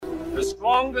The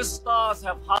strongest stars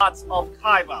have hearts of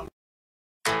Kyber.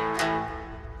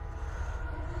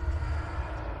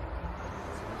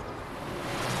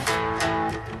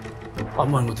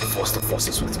 I'm one with the Force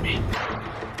is with me.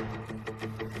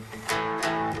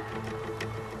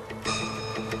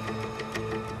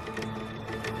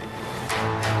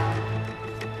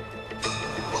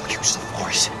 We'll use the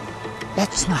Force.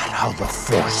 That's not how the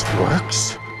Force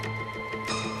works.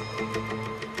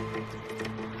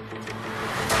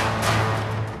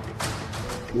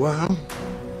 Well,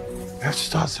 let's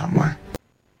start somewhere.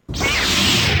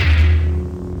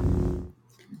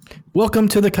 Welcome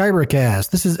to the Kybercast.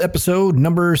 This is episode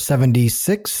number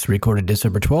 76, recorded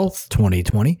December 12th,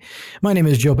 2020. My name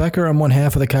is Joe Becker. I'm one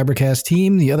half of the Kybercast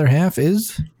team. The other half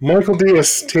is... Michael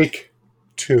Diaz, take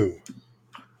 2.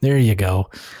 There you go.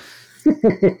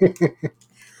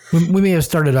 we may have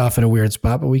started off in a weird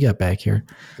spot, but we got back here.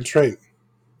 That's right.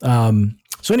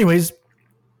 So anyways,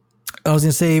 I was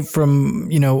going to say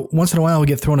once in a while we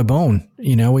get thrown a bone.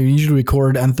 We usually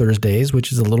record on Thursdays,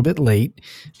 which is a little bit late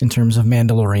in terms of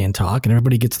Mandalorian talk, and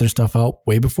everybody gets their stuff out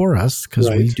way before us because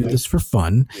we do this for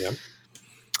fun. Yep.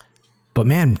 But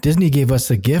man, Disney gave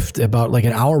us a gift about like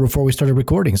an hour before we started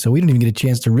recording, so we didn't even get a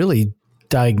chance to really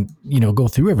go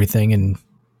through everything and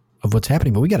of what's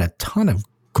happening. But we got a ton of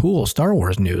cool Star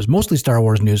Wars news, mostly Star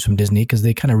Wars news from Disney because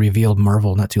they kind of revealed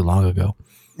Marvel not too long ago.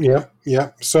 Yeah.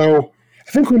 So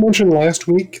I think we mentioned last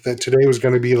week that today was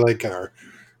going to be like our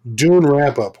DUNE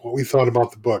wrap-up, what we thought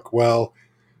about the book. Well,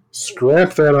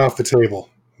 scrap that off the table.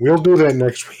 We'll do that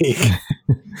next week.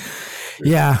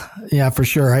 Yeah, for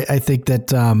sure. I think that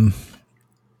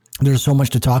there's so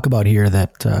much to talk about here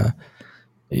that to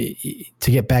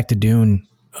get back to DUNE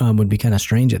would be kind of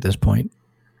strange at this point.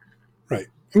 Right.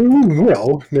 I mean, we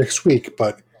will next week,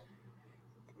 but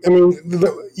I mean,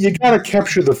 you got to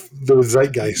capture the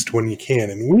zeitgeist when you can,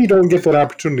 and we don't get that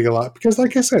opportunity a lot because,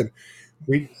 like I said,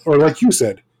 like you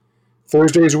said,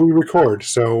 Thursdays we record.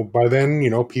 So by then,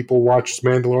 people watched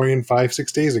Mandalorian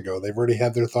 5-6 days ago. They've already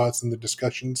had their thoughts and the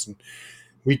discussions, and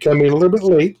we come in a little bit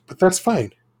late, but that's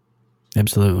fine.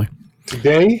 Absolutely.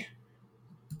 Today,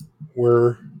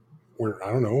 we're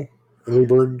I don't know. Early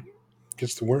bird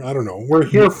gets the word. I don't know. We're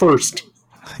here first.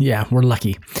 Yeah, we're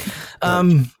lucky.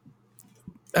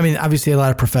 I mean, obviously, a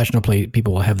lot of professional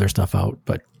people will have their stuff out,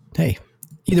 but hey,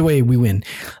 either way, we win.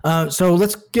 So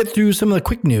let's get through some of the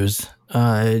quick news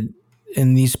in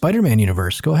the Spider-Man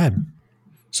universe. Go ahead.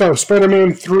 So,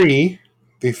 Spider-Man 3,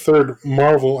 the third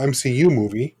Marvel MCU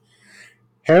movie,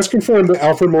 has confirmed that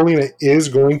Alfred Molina is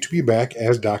going to be back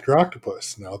as Dr.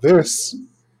 Octopus. Now, this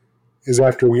is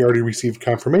after we already received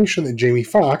confirmation that Jamie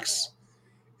Foxx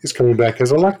is coming back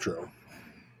as Electro.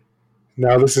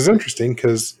 Now, this is interesting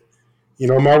because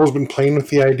Marvel's been playing with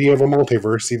the idea of a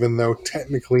multiverse, even though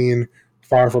technically in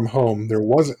Far From Home there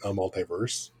wasn't a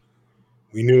multiverse.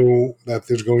 We knew that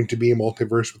there's going to be a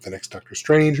multiverse with the next Doctor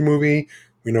Strange movie.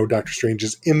 We know Doctor Strange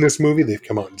is in this movie. They've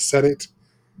come out and said it.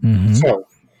 Mm-hmm. So,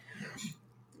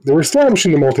 they're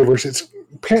establishing the multiverse. It's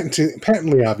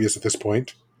patently obvious at this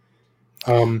point.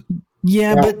 But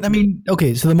I mean,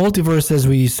 okay, so the multiverse as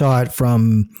we saw it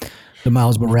from the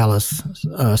Miles Morales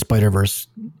Spider-Verse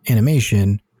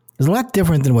animation is a lot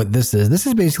different than what this is. This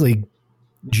is basically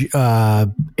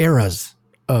eras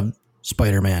of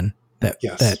Spider-Man.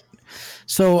 That.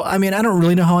 So, I mean, I don't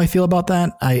really know how I feel about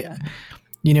that. I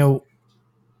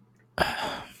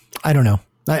don't know.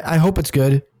 I hope it's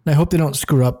good. I hope they don't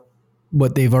screw up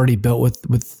what they've already built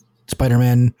with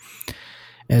Spider-Man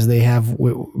as they have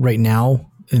right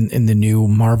now in the new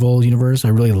Marvel universe. I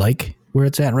really like where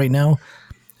it's at right now.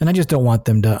 And I just don't want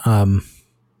them to,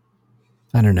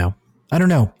 I don't know. I'm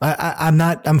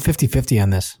 50-50 on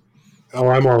this. Oh,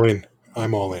 I'm all in.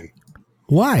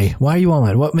 Why? Why are you all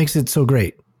in? What makes it so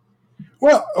great?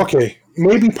 Well, okay.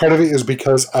 Maybe part of it is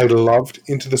because I loved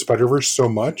Into the Spider-Verse so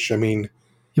much. I mean...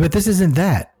 Yeah, but this isn't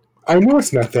that. I know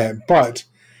it's not that, but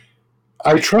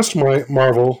I trust my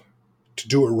Marvel to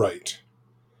do it right.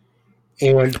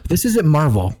 And this isn't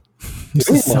Marvel. This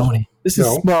is Sony. It's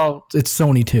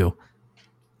Sony too.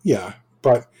 Yeah,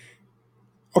 but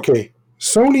okay.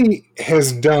 Sony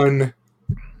has done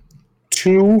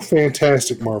 2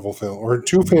 fantastic Marvel films, or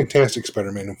 2 fantastic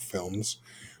Spider-Man films,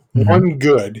 mm-hmm. 1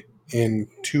 good and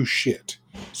 2 shit.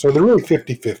 So they're really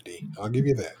 50-50. I'll give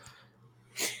you that.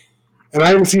 And I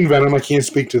haven't seen Venom. I can't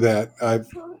speak to that. I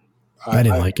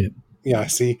didn't like it. Yeah,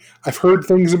 see, I've heard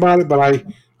things about it, but I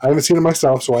haven't seen it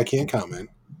myself, so I can't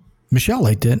comment. Michelle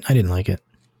liked it. I didn't like it.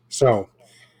 So,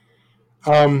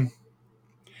 I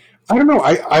don't know.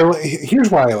 Here's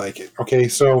why I like it. Okay,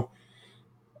 so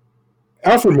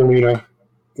Alfred Molina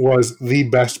was the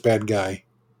best bad guy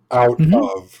out mm-hmm.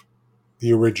 of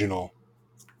the original,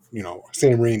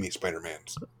 Sam Raimi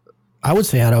Spider-Mans. I would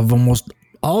say out of almost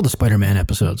all the Spider-Man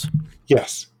episodes.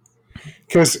 Yes.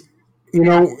 Because,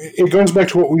 it goes back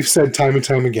to what we've said time and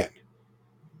time again.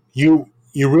 You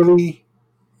really,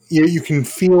 you can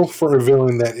feel for a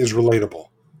villain that is relatable.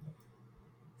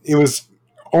 It was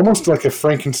almost like a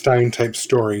Frankenstein type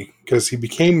story because he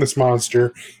became this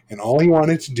monster and all he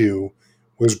wanted to do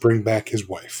was bring back his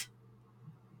wife.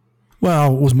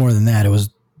 Well, it was more than that. It was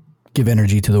give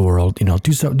energy to the world,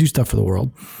 do stuff for the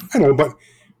world. I know, but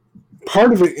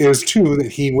part of it is, too,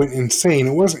 that he went insane.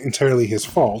 It wasn't entirely his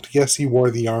fault. Yes, he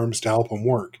wore the arms to help him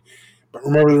work. But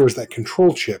remember, there was that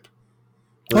control chip.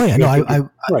 Oh, yeah. No,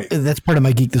 right. That's part of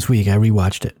my Geek This Week. I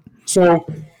rewatched it. So,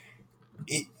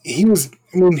 he was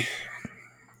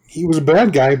a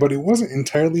bad guy, but it wasn't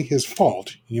entirely his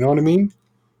fault. You know what I mean?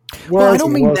 Well, I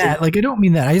don't mean that. I don't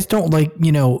mean that. I just don't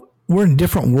we're in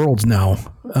different worlds now.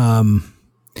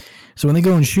 So when they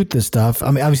go and shoot this stuff,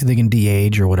 obviously they can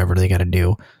de-age or whatever they got to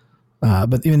do.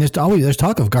 But there's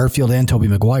talk of Garfield and Tobey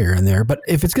Maguire in there. But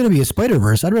if it's going to be a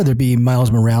Spider-Verse, I'd rather be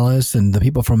Miles Morales and the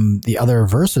people from the other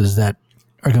verses that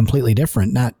are completely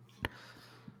different. Not,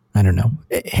 I don't know.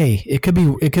 Hey, it could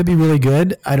be really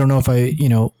good. I don't know if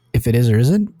if it is or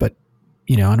isn't, but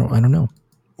I don't know.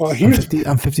 Well, I'm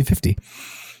 50-50.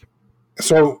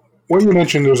 So what you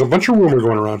mentioned, there was a bunch of rumor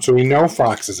going around. So we know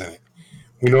Fox is in it.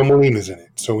 We know Molina's in it.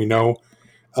 So we know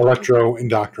Electro and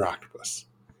Dr. Octopus.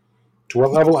 To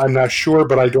what level, I'm not sure,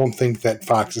 but I don't think that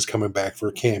Fox is coming back for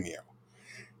a cameo.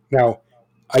 Now,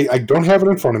 I don't have it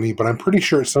in front of me, but I'm pretty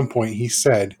sure at some point he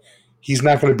said he's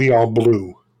not going to be all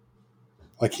blue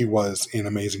like he was in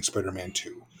Amazing Spider-Man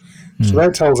 2. So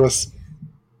that tells us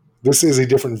this is a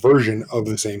different version of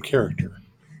the same character.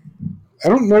 I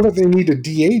don't know that they need to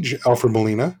de-age Alfred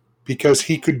Molina because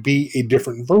he could be a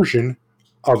different version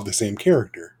of the same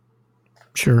character.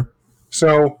 Sure.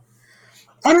 So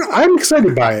I'm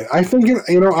excited by it. I think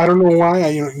I don't know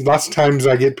why. Lots of times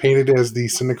I get painted as the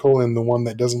cynical and the one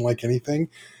that doesn't like anything.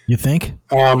 You think?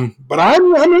 But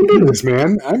I'm into this,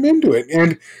 man. I'm into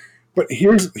it. But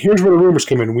here's where the rumors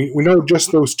come in. We know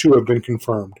just those two have been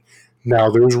confirmed.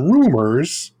 Now there's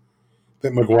rumors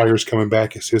that Maguire's coming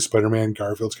back as his Spider-Man,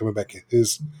 Garfield's coming back as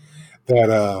his,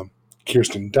 that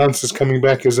Kirsten Dunst is coming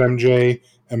back as MJ,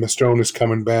 Emma Stone is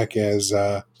coming back as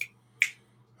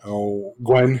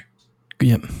Gwen.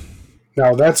 Yep.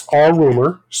 Now that's all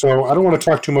rumor, so I don't want to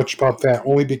talk too much about that.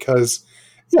 Only because,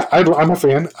 I'm a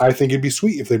fan. I think it'd be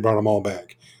sweet if they brought them all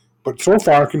back. But so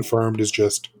far confirmed is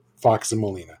just Fox and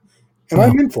Molina, and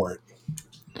I'm in for it.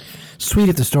 Sweet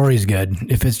if the story's good.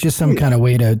 If it's just some kind of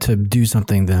way to do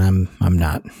something, then I'm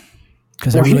not.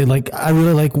 Because I really like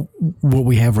what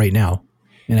we have right now,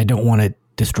 and I don't want it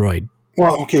destroyed.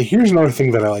 Well, okay. Here's another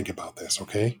thing that I like about this.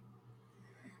 Okay,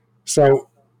 so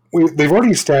they've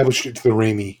already established it to the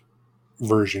Raimi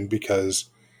version because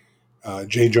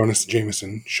J. Jonah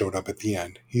Jameson showed up at the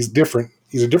end. He's different.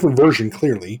 He's a different version,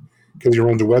 clearly, because he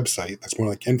runs a website that's more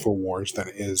like InfoWars than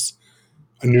it is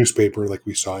a newspaper like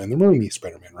we saw in the Raimi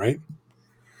Spider-Man, right?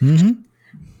 Mm-hmm.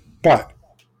 But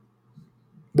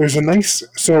there's a nice...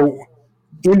 So,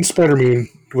 in Spider-Man,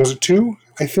 was it 2,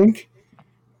 I think,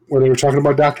 where they were talking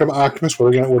about Dr. Octopus, what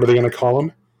are they going to call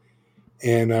him?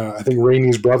 And I think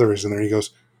Raimi's brother is in there. He goes,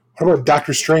 what about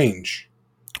Doctor Strange?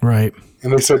 Right.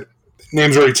 And they said,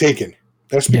 name's already taken.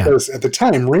 That's because at the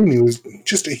time, Raimi was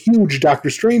just a huge Doctor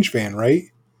Strange fan, right?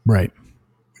 Right.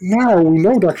 Now we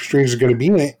know Doctor Strange is going to be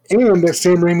in it, and that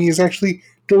Sam Raimi is actually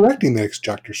directing the next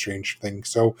Doctor Strange thing.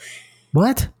 So,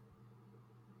 what?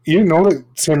 You didn't know that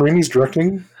Sam Raimi's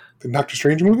directing the Doctor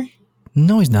Strange movie?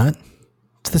 No, he's not.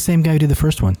 It's the same guy who did the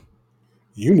first one.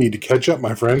 You need to catch up,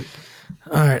 my friend.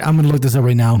 All right, I'm going to look this up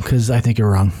right now because I think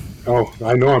you're wrong. Oh,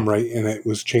 I know I'm right, and it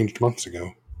was changed months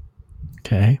ago.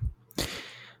 Okay.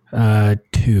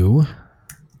 To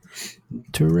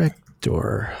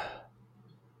director.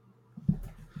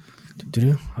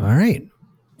 All right.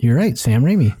 You're right, Sam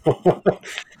Raimi.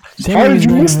 How did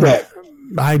you miss that?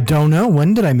 I don't know.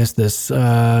 When did I miss this?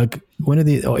 April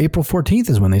 14th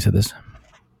is when they said this.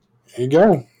 There you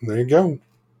go. There you go.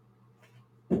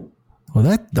 Well,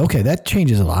 that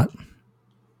changes a lot.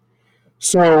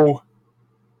 So,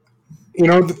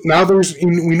 now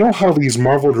we know how these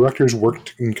Marvel directors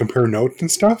work and compare notes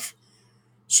and stuff.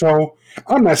 So,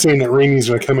 I'm not saying that Raimi's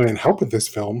going to come in and help with this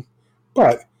film,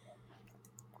 but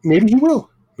maybe he will.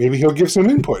 Maybe he'll give some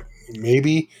input.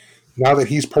 Maybe now that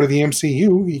he's part of the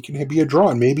MCU, he can be a draw.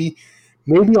 And maybe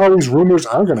all these rumors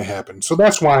are going to happen. So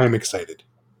that's why I'm excited.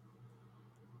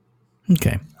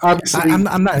 Okay. Obviously, I'm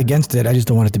not against it. I just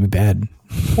don't want it to be bad.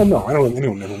 Well, no, I don't.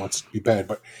 Anyone never wants it to be bad,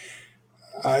 but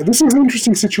this is an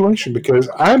interesting situation because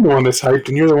I'm the one that's hyped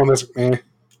and you're the one that's eh.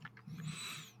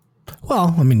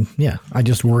 Well, I mean, yeah, I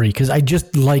just worry because I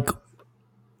just like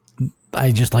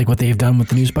what they've done with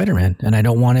the new Spider-Man, and I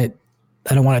don't want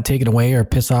to take it away or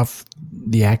piss off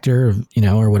the actor,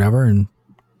 or whatever, and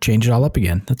change it all up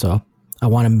again. That's all. I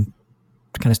want him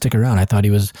to kind of stick around. I thought he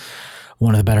was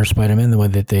one of the better Spider-Man the way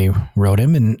that they wrote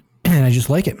him, and I just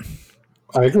like it.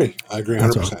 I agree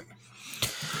 100%.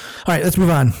 All right, let's move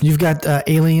on. You've got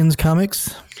Aliens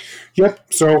comics.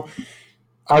 Yep. So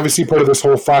obviously part of this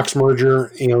whole Fox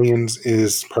merger, Aliens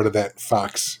is part of that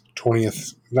Fox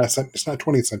 20th. It's not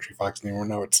 20th Century Fox anymore.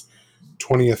 Now it's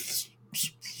 20th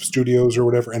Studios or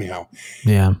whatever. Anyhow.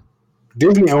 Yeah.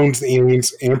 Disney owns the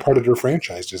Aliens and part of their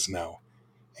franchises now.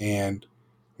 And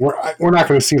we're not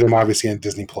going to see them obviously on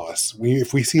Disney Plus.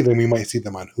 If we see them, we might see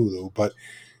them on Hulu, but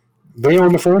they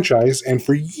own the franchise, and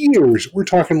for years, we're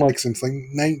talking like since like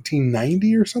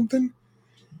 1990 or something,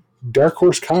 Dark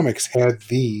Horse Comics had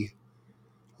the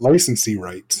licensee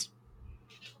rights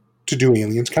to do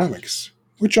Aliens comics,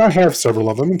 which I have several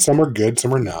of them, and some are good,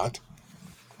 some are not.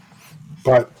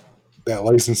 But that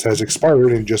license has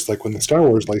expired, and just like when the Star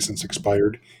Wars license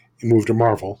expired, it moved to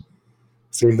Marvel.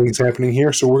 Same thing's happening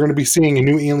here, so we're going to be seeing a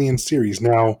new Alien series.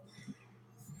 Now,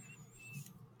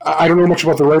 I don't know much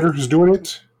about the writer who's doing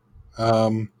it,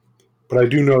 but I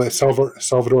do know that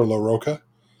Salvador Larroca,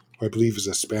 who I believe is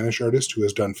a Spanish artist who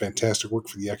has done fantastic work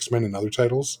for the X-Men and other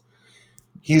titles,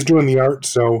 he's doing the art.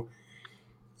 So,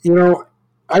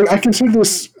 I consider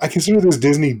this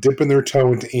Disney dipping their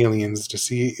toe into Aliens to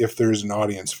see if there's an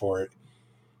audience for it.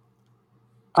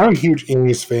 I'm a huge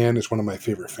Aliens fan. It's one of my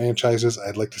favorite franchises.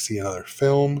 I'd like to see another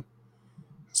film.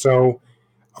 So,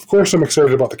 of course, I'm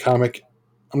excited about the comic.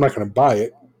 I'm not going to buy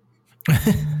it.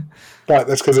 But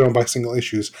that's because I don't buy single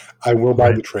issues. I will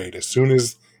buy the trade. As soon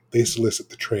as they solicit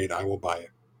the trade, I will buy it.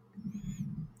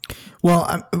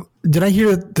 Well, did I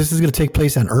hear this is going to take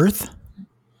place on Earth?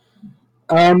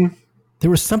 There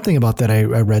was something about that I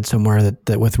read somewhere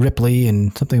that with Ripley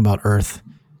and something about Earth.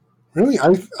 Really?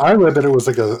 I read that it was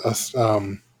like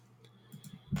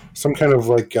some kind of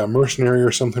like a mercenary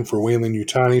or something for Weyland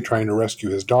Yutani trying to rescue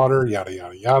his daughter, yada,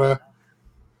 yada, yada.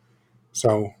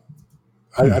 So...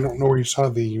 I don't know where you saw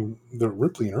the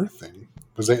Ripley and Earth thing.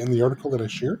 Was that in the article that I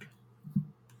shared?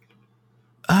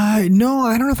 No,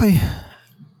 I don't know if I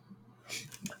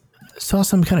saw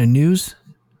some kind of news.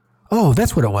 Oh,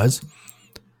 that's what it was.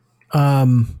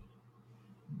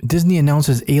 Disney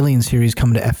announces Alien series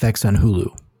coming to FX on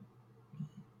Hulu.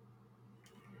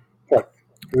 What?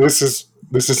 This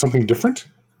is something different?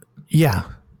 Yeah.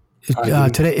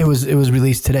 Today it was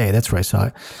released today. That's where I saw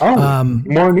it. Oh,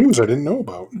 more news I didn't know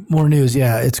about. More news,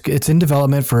 yeah. It's in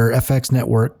development for FX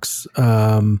networks,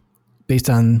 based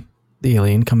on the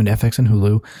Alien coming to FX and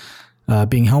Hulu,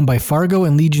 being helmed by Fargo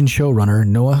and Legion showrunner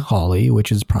Noah Hawley,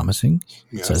 which is promising.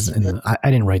 Yes. It says I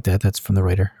didn't write that. That's from the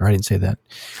writer, or I didn't say that.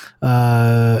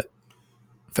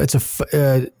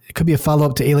 It could be a follow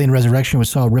up to Alien Resurrection, which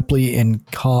saw Ripley and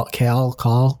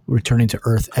Cal returning to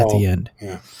Earth at the end.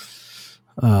 Yeah.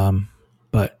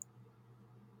 But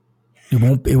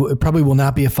it probably will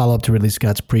not be a follow-up to Ridley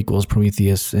Scott's prequels,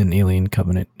 Prometheus and Alien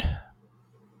Covenant.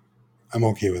 I'm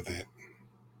okay with that.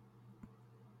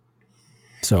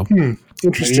 So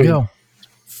interesting. There you go.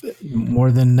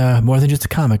 More than just a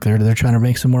comic. They're trying to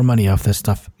make some more money off this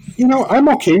stuff. I'm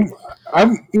okay.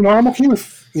 I'm okay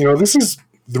with, this is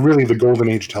really the golden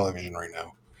age of television right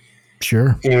now.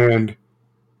 Sure. And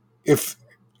if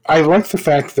I like the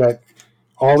fact that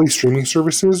all these streaming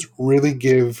services really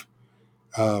give,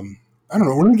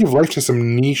 really give life to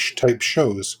some niche type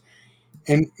shows.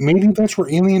 And maybe that's where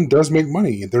Alien does make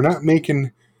money. They're not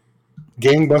making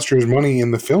gangbusters money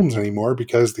in the films anymore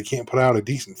because they can't put out a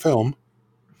decent film.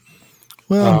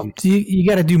 Well, you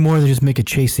got to do more than just make a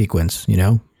chase sequence,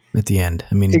 at the end.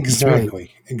 I mean, exactly.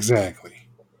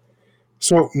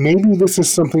 So maybe this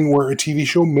is something where a TV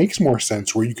show makes more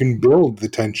sense, where you can build the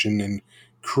tension and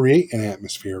create an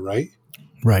atmosphere, right?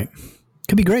 Right.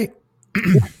 Could be great.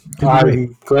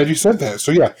 I'm glad you said that.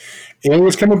 So yeah,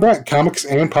 Alien's coming back, comics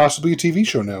and possibly a TV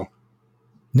show now.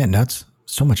 Isn't that nuts?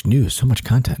 So much news, so much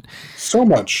content. So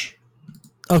much.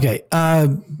 Okay,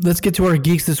 let's get to our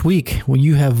geeks this week. Well,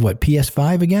 you have what,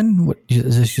 PS5 again? What,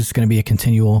 is this just going to be a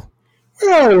continual?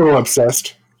 Well, I'm a little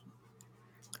obsessed.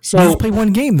 So you just play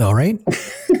one game though, right?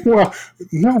 Well,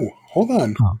 no. Hold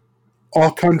on. Huh.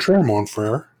 Au contraire, mon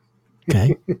frère.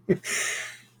 Okay.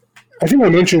 I think I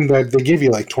mentioned that they give you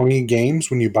like 20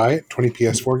 games when you buy it, 20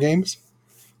 PS4 games.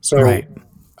 So right.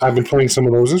 I've been playing some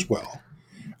of those as well.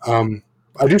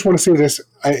 I just want to say this.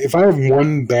 If I have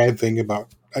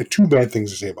two bad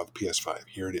things to say about the PS5,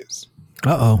 here it is.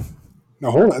 Uh-oh.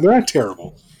 No, hold on. They're not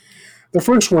terrible. The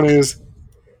first one is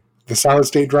the solid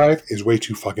state drive is way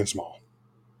too fucking small.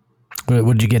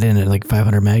 What did you get in it? Like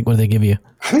 500 meg? What did they give you?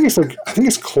 I think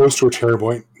it's close to a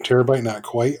terabyte, not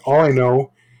quite. All I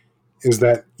know is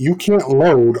that you can't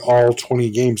load all 20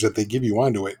 games that they give you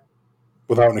onto it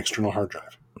without an external hard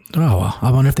drive. Oh, well,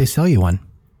 I wonder if they sell you one.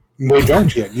 They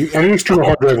don't yet. Any external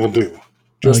hard drive will do,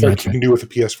 just like you can do with the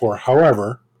PS4.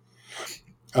 However,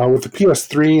 with the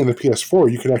PS3 and the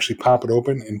PS4, you can actually pop it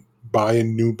open and buy a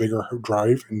new, bigger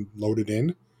drive and load it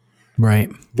in.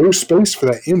 Right. There's space for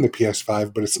that in the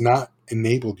PS5, but it's not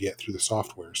enabled yet through the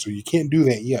software, so you can't do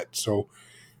that yet. So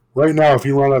right now, if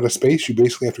you run out of space, you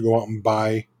basically have to go out and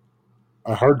buy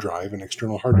a hard drive, an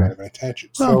external hard drive, and attach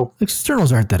it. Well, so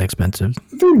externals aren't that expensive.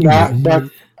 They're not, but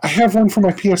I have one for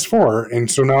my PS4, and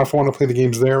so now if I want to play the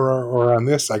games there or on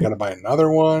this, I got to buy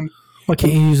another one. Well,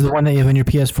 can't you use the one that you have on your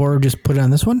PS4, just put it on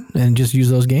this one, and just use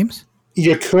those games?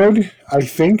 You could. I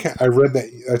think I read that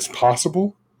that's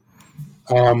possible.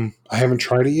 I haven't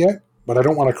tried it yet, but I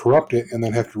don't want to corrupt it and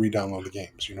then have to re-download the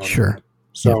games. You know what I mean?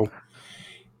 So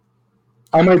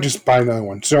I might just buy another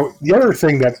one. So the other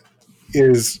thing that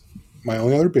is my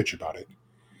only other bitch about it.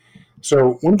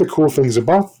 So one of the cool things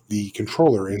about the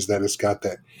controller is that it's got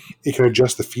that it can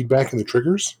adjust the feedback and the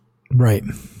triggers. Right.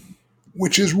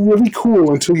 Which is really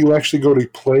cool until you actually go to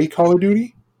play Call of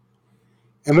Duty.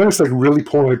 And then it's like really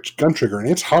pulling a gun trigger, and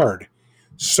it's hard.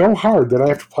 So hard that I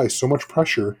have to apply so much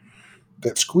pressure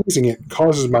that squeezing it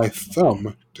causes my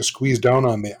thumb to squeeze down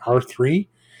on the R3.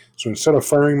 So instead of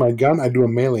firing my gun, I do a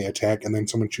melee attack, and then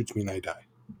someone shoots me and I die.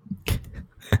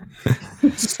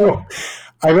 So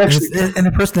I've actually... And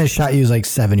the person that shot you is like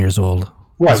 7 years old.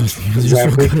 Right,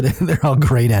 exactly. They're all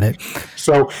great at it.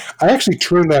 So I actually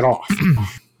turned that off.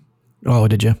 Oh,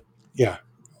 did you? Yeah.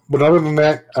 But other than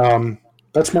that,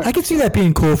 that's my... I could see that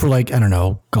being cool for, like, I don't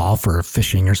know, golf or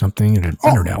fishing or something.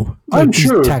 I don't know. Like I'm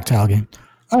sure. Tactile game.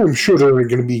 I'm sure there are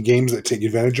going to be games that take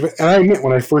advantage of it. And I admit,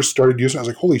 when I first started using it, I was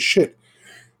like, holy shit.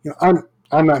 You know,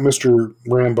 I'm not Mr.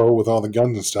 Rambo with all the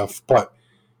guns and stuff, but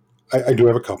I do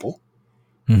have a couple.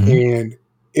 Mm-hmm. And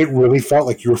it really felt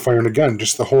like you were firing a gun.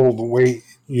 Just the way,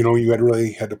 you know, you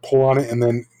had to pull on it. And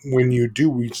then when you do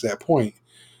reach that point,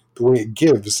 the way it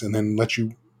gives and then lets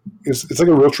you, it's like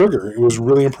a real trigger. It was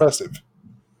really impressive.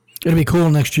 It'll be cool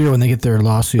next year when they get their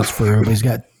lawsuits for everybody's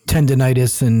got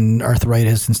tendinitis and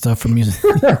arthritis and stuff from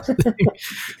using their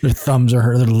thumbs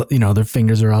or their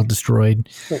fingers are all destroyed.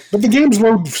 But the games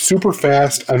load super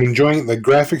fast. I'm enjoying it. The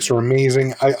graphics are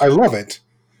amazing. I love it.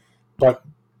 But,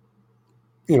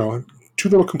 you know, two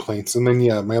little complaints. And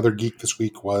then, my other geek this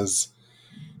week was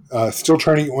still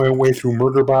trying to get my way through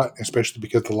Murderbot, especially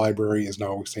because the library is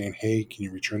now saying, hey, can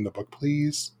you return the book,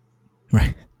 please?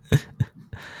 Right.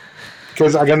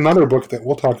 Because I got another book that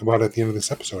we'll talk about at the end of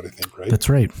this episode, I think, right? That's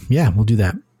right. Yeah, we'll do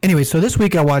that. Anyway, so this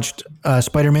week I watched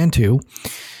Spider-Man 2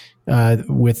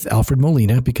 with Alfred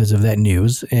Molina because of that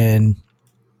news. And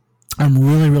I'm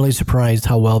really, really surprised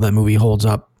how well that movie holds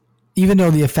up. Even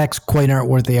though the effects quite aren't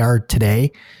what they are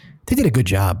today, they did a good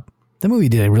job. The movie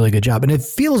did a really good job. And it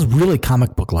feels really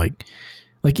comic book-like.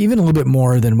 Like even a little bit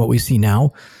more than what we see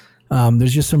now.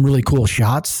 There's just some really cool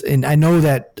shots. And I know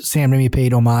that Sam Raimi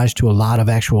paid homage to a lot of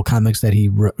actual comics that he,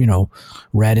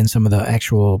 read in some of the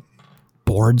actual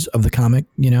boards of the comic,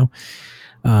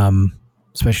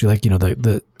 especially like,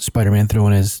 the Spider-Man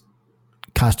throwing his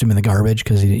costume in the garbage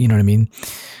because you know what I mean?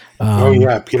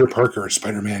 Peter Parker,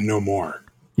 Spider-Man no more.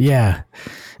 Yeah.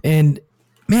 And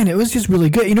man, it was just really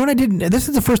good. You know what I didn't, this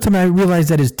is the first time I realized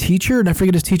that his teacher, and I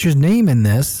forget his teacher's name in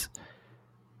this,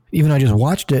 even though I just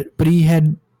watched it, but he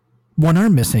had one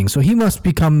arm missing. So he must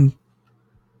become,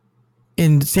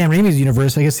 in Sam Raimi's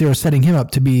universe, I guess they were setting him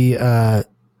up to be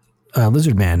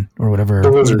Lizard Man or whatever.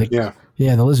 The Lizard, yeah.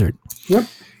 Yeah, the Lizard. Yep.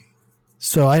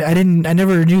 So I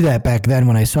never knew that back then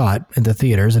when I saw it in the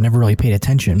theaters. I never really paid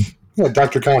attention. Yeah,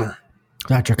 Dr. Connor.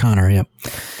 Dr. Connor, yep.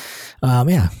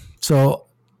 Yeah. So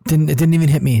it didn't even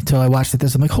hit me until I watched it.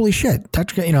 I'm like, holy shit.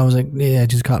 I was like, yeah, it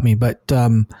just caught me. But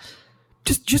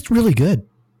just really good.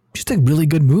 Just a really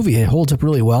good movie. It holds up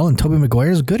really well, and Tobey Maguire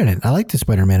is good in it. I like the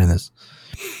Spider-Man in this.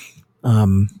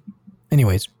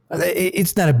 Anyways,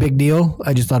 it's not a big deal.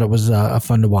 I just thought it was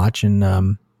fun to watch,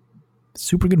 and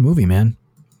super good movie, man.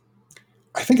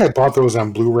 I think I bought those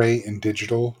on Blu-ray and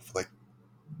digital for like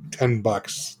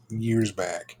 $10 years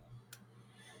back,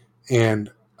 and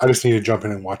I just need to jump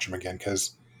in and watch them again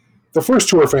because the first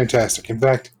two are fantastic. In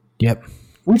fact, yep,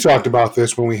 we talked about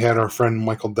this when we had our friend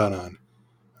Michael Dunn on.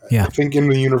 Yeah. I think In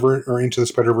the Universe or Into the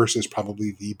Spider-Verse is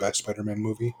probably the best Spider-Man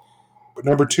movie. But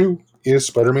number 2 is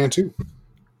Spider-Man 2.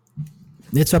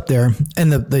 It's up there,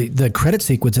 and the credit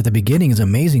sequence at the beginning is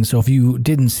amazing. So if you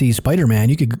didn't see Spider-Man,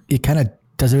 it kind of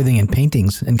does everything in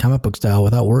paintings and comic book style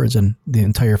without words in the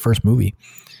entire first movie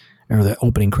or the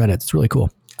opening credits. It's really cool.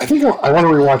 I think I want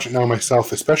to rewatch it now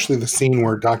myself, especially the scene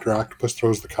where Dr. Octopus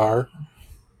throws the car.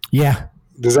 Yeah.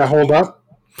 Does that hold up?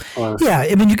 Or? Yeah,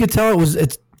 I mean, you could tell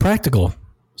it's practical.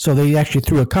 So they actually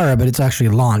threw a car, but it's actually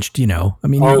launched. I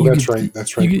mean, that's right.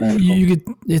 That's right.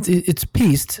 It's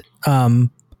pieced.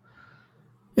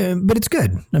 But it's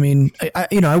good. I mean,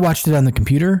 I watched it on the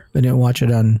computer. I didn't watch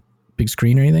it on big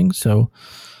screen or anything. So,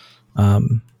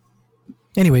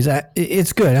 anyways,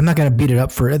 it's good. I'm not going to beat it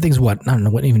up for. I think it's what I don't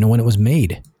know. Even know when it was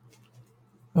made.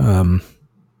 I'm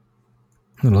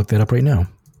going to look that up right now.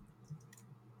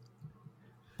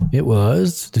 It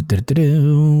was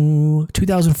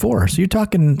 2004. So you're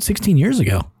talking 16 years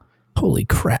ago. Holy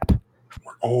crap!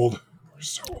 We're old. We're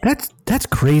so old. That's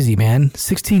crazy, man.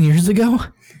 16 years ago.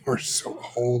 We're so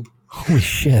old. Holy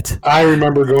shit! I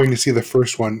remember going to see the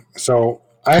first one. So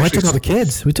I took all the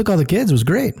kids. We took all the kids. It was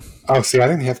great. Oh, see, I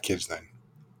didn't have kids then.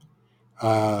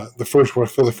 The first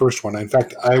one. In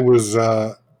fact, I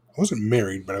wasn't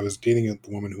married, but I was dating the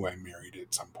woman who I married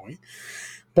at some point.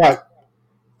 But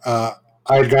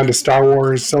I had gone to Star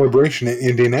Wars Celebration in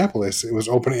Indianapolis. It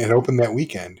opened that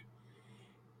weekend,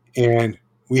 and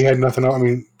we had nothing else. I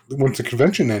mean, once the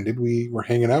convention ended, we were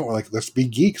hanging out. We're like, let's be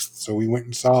geeks. So we went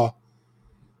and saw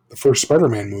the first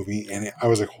Spider-Man movie, and I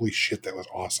was like, holy shit, that was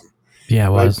awesome. Yeah,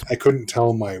 it was. I couldn't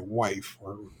tell my wife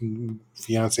or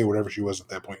fiance, whatever she was at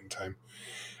that point in time,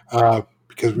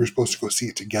 because we were supposed to go see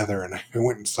it together, and I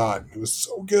went and saw it, and it was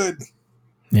so good.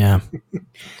 Yeah.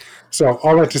 So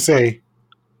all that to say,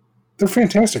 they're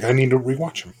fantastic. I need to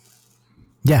rewatch them.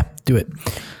 Yeah, do it.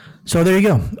 So there you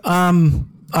go.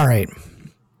 All right.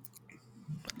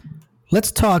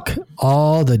 Let's talk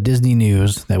all the Disney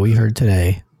news that we heard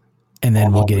today, and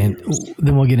then we'll get into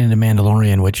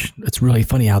Mandalorian, which it's really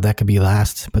funny how that could be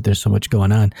last, but there's so much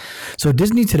going on. So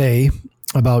Disney today,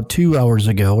 about 2 hours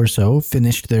ago or so,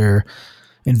 finished their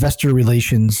investor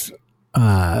relations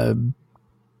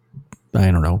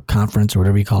conference or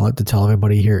whatever you call it, to tell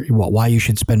everybody here why you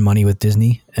should spend money with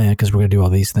Disney, because we're going to do all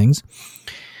these things.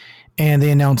 And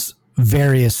they announced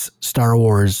various Star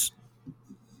Wars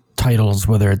titles,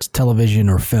 whether it's television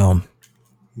or film.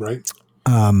 Right.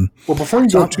 Well, before you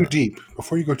go too deep,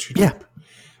 yeah.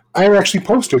 I actually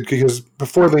posted, because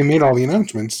before they made all the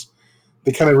announcements,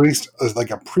 they kind of released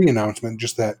like a pre-announcement,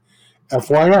 just that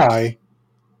FYI,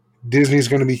 Disney's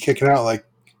going to be kicking out like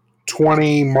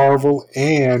 20 Marvel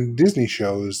and Disney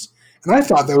shows. And I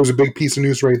thought that was a big piece of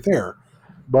news right there.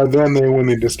 But then they went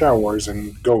into Star Wars,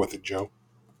 and go with it, Joe.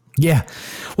 Yeah.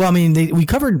 Well, I mean, we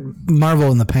covered Marvel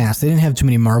in the past. They didn't have too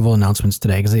many Marvel announcements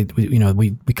today because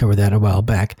we covered that a while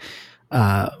back.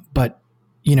 But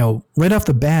right off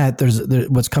the bat,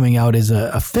 what's coming out is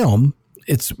a film.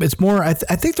 It's more. I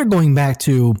think they're going back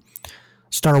to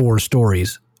Star Wars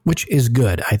stories, which is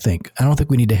good. I think. I don't think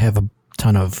we need to have a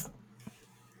ton of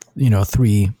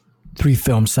three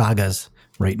film sagas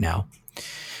right now.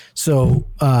 So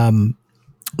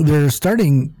they're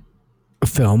starting a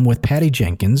film with Patty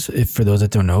Jenkins, for those that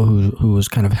don't know, who's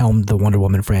kind of helmed the Wonder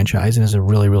Woman franchise and is a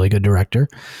really, really good director,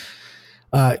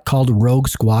 called Rogue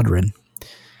Squadron.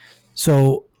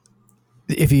 So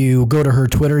if you go to her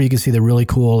Twitter, you can see the really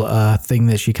cool thing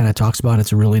that she kind of talks about.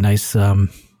 It's a really nice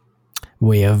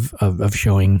way of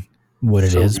showing what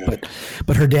it is.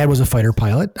 But her dad was a fighter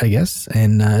pilot, I guess,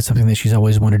 and it's something that she's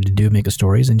always wanted to do, make a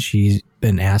stories, and she's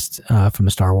been asked from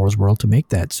the Star Wars world to make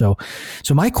that. So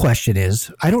my question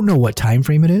is, I don't know what time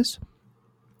frame it is.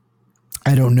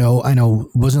 I don't know. I know,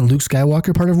 wasn't Luke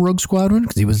Skywalker part of Rogue Squadron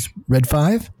because he was Red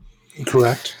 5?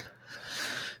 Correct.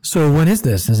 So when is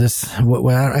this? Is this?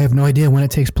 I have no idea when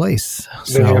it takes place.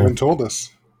 They haven't told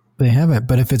us. They haven't.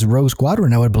 But if it's Rogue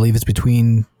Squadron, I would believe it's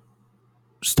between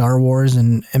Star Wars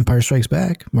and Empire Strikes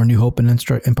Back, or New Hope and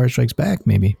Empire Strikes Back,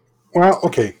 maybe. Well,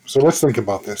 okay, so let's think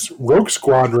about this. Rogue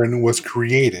Squadron was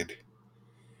created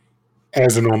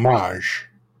as an homage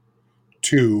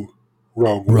to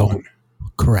Rogue One.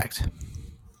 Correct.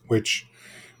 Which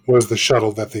was the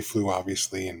shuttle that they flew,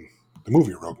 obviously, in the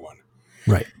movie Rogue One.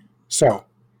 Right. So,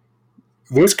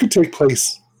 this could take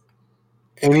place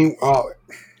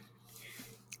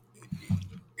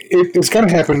it's going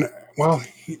to happen,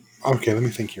 okay, let me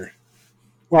think here.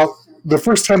 Well, the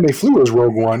first time they flew as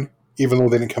Rogue One, even though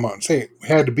they didn't come out and say it,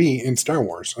 had to be in Star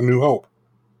Wars, A New Hope.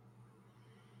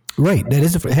 Right.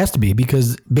 It has to be,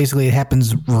 because basically it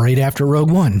happens right after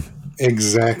Rogue One.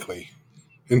 Exactly.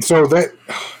 And so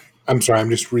I'm sorry, I'm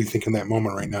just rethinking that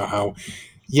moment right now, how,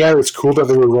 yeah, it's cool that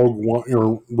they were Rogue One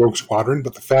or Rogue Squadron,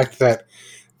 but the fact that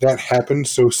that happened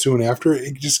so soon after,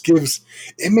 it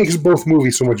makes both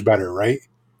movies so much better, right?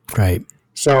 Right.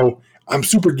 So I'm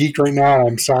super geeked right now.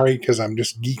 I'm sorry because I'm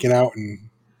just geeking out and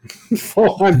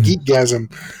full on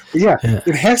geekgasm. But yeah,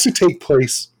 it has to take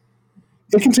place.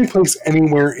 It can take place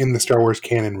anywhere in the Star Wars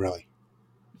canon, really.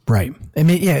 Right. I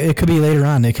mean, yeah, it could be later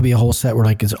on. It could be a whole set where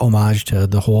like it's homage to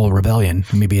the whole rebellion.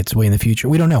 Maybe it's way in the future.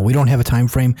 We don't know. We don't have a time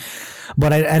frame,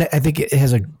 but I think it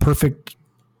has a perfect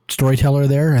storyteller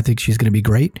there. I think she's going to be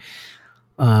great.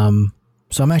 So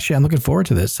I'm looking forward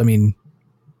to this. I mean,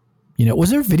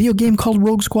 was there a video game called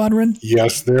Rogue Squadron?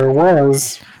 Yes, there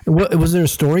was. Was there a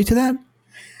story to that?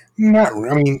 Not.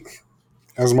 I mean,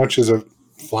 as much as a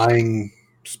flying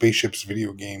spaceships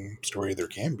video game story there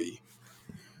can be.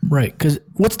 Right, because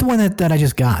what's the one that I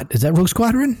just got? Is that Rogue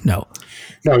Squadron? No,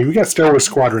 we got Star Wars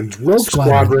Squadrons. Rogue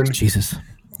Squadron Jesus.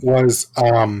 was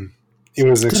it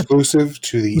was exclusive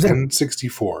to the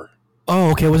N64.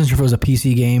 Oh, okay. I wasn't sure if it was a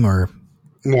PC game or.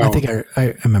 No, I think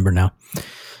I remember now.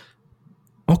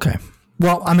 Okay,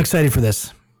 well, I'm excited for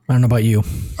this. I don't know about you.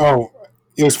 Oh,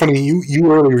 it was funny.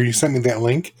 You earlier you sent me that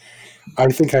link. I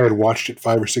think I had watched it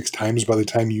 5 or 6 times by the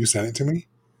time you sent it to me.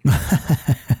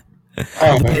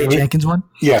 The Patty Jenkins one?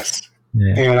 Yes.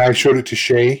 Yeah. And I showed it to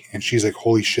Shay, and she's like,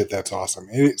 holy shit, that's awesome.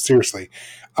 Seriously,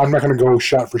 I'm not going to go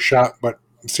shot for shot, but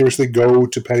seriously, go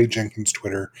to Patty Jenkins'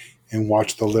 Twitter and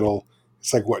watch the little,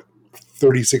 it's like,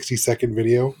 30, 60-second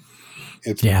video?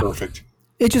 It's perfect.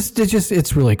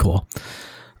 It's really cool.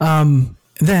 Then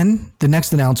the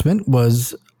next announcement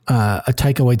was a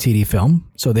Taika Waititi film.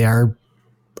 So they are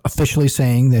officially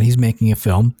saying that he's making a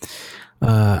film.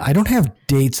 I don't have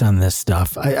dates on this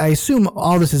stuff. I assume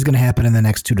all this is going to happen in the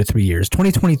next 2 to 3 years.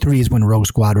 2023 is when Rogue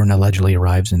Squadron allegedly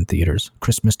arrives in theaters.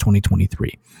 Christmas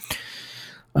 2023.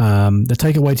 The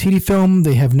Taika Waititi film,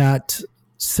 they have not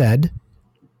said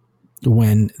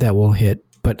when that will hit,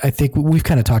 but I think we've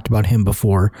kind of talked about him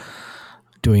before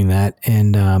doing that,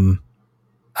 and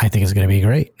I think it's going to be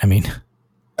great. I mean,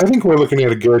 I think we're looking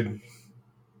at a good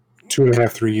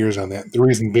 2.5, 3 years on that. The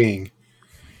reason being,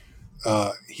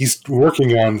 he's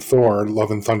working on Thor: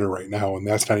 Love and Thunder right now, and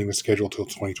that's not even scheduled till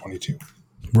 2022.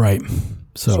 Right.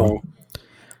 So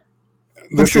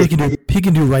I'm sure he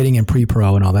can do writing and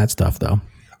pre-pro and all that stuff, though.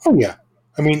 Oh yeah,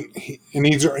 I mean,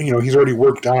 he's already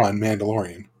worked on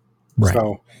Mandalorian, right?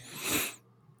 So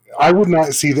I would not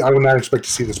expect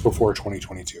to see this before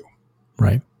 2022.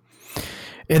 Right.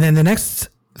 And then the next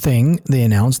thing they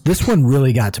announced, this one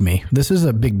really got to me. This is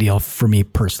a big deal for me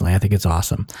personally. I think it's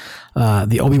awesome.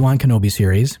 The Obi-Wan Kenobi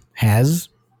series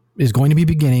is going to be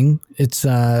beginning its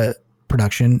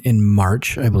production in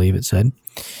March, I believe it said.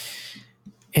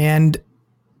 And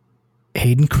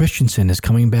Hayden Christensen is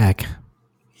coming back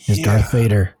as Darth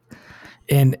Vader.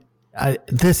 And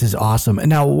this is awesome. And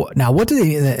now what do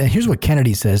they? Here's what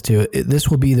Kennedy says too. This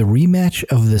will be the rematch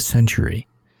of the century.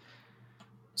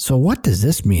 So what does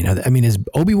this mean? I mean, is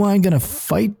Obi-Wan going to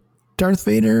fight Darth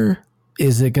Vader?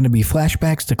 Is it going to be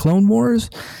flashbacks to Clone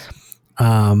Wars?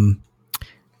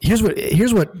 Here's what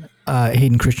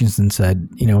Hayden Christensen said.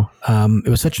 It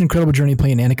was such an incredible journey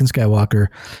playing Anakin Skywalker.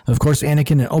 Of course,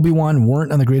 Anakin and Obi-Wan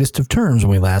weren't on the greatest of terms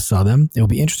when we last saw them. It will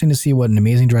be interesting to see what an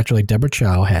amazing director like Deborah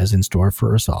Chow has in store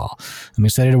for us all. I'm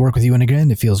excited to work with you, and again,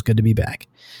 it feels good to be back.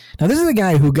 Now, this is a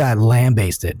guy who got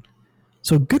lambasted,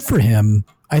 so good for him.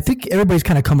 I think everybody's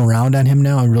kind of come around on him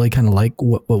now and really kind of like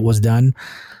what was done.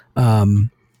 The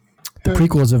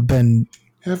prequels have been.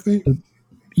 Have they?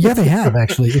 Yeah, they have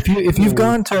actually. If you've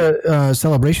gone to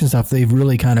celebration stuff, they've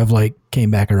really kind of like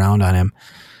came back around on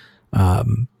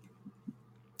him.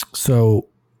 So,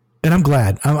 and I'm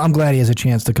glad. I'm glad he has a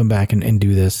chance to come back and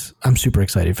do this. I'm super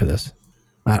excited for this.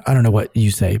 I don't know what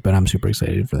you say, but I'm super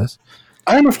excited for this.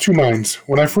 I'm of two minds.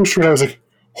 When I first heard it, I was like,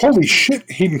 "Holy shit,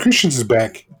 Hayden Christensen's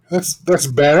back! That's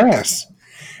badass."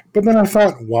 But then I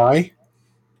thought, why?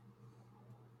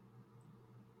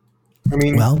 I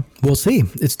mean, well, we'll see.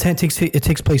 It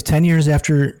takes place 10 years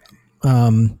after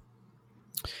Revenge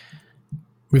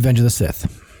of the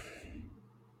Sith,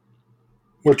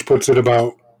 which puts it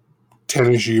about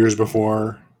 10-ish years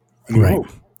before A New Hope.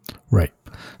 Right.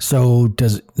 So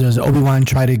does Obi-Wan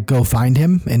try to go find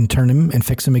him and turn him and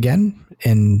fix him again?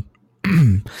 And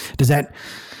does that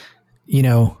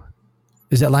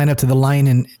line up to the line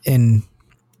in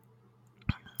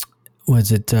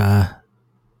was it?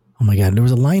 Oh my God, there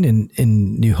was a line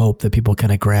in New Hope that people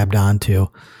kind of grabbed onto.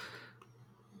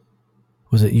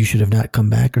 Was it "You should have not come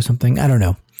back" or something? I don't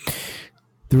know.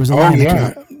 There was a line.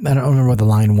 Yeah. I don't remember what the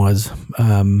line was,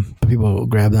 but people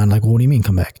grabbed on like, well, "What do you mean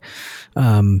come back?"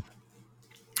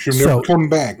 Should never come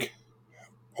back,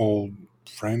 old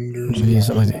friend or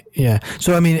something. Like that. Yeah.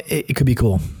 So I mean, it could be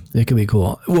cool. It could be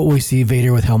cool. Will we see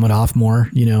Vader with helmet off more?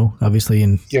 Obviously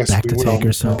in Back to Take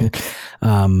or something.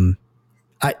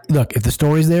 Look, if the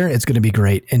story's there, it's going to be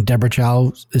great. And Deborah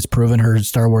Chow has proven her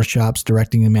Star Wars chops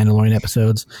directing the Mandalorian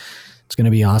episodes. It's going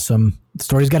to be awesome. The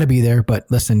story's got to be there. But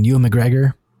listen, Ewan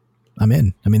McGregor, I'm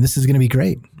in. I mean, this is going to be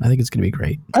great. I think it's going to be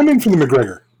great. I'm in for the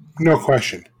McGregor, no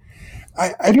question.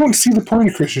 I don't see the point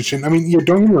of Christensen. I mean,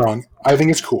 don't get me wrong. I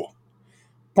think it's cool.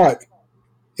 But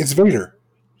it's Vader.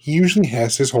 He usually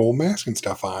has his whole mask and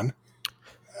stuff on.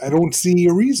 I don't see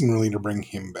a reason really to bring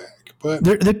him back. But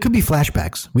there could be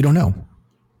flashbacks. We don't know.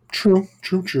 True.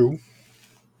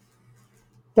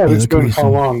 But it's been how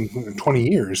long? 20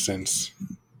 years since.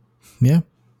 Yeah.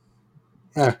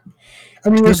 I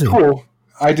mean, it's cool.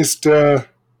 I just okay.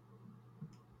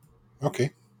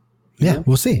 Yeah,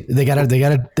 we'll see. They gotta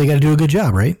do a good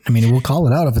job, right? I mean, we'll call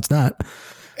it out if it's not.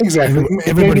 Exactly.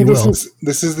 Everybody maybe will.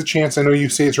 This is the chance. I know you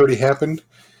say it's already happened,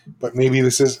 but maybe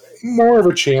this is more of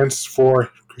a chance for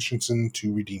Christensen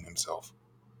to redeem himself.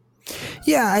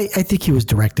 Yeah, I think he was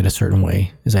directed a certain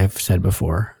way, as I've said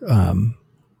before. Revenge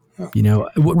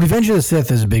of the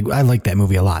Sith is a big. I like that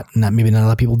movie a lot. Maybe not a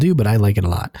lot of people do, but I like it a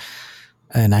lot,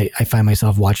 and I find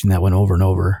myself watching that one over and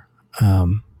over. I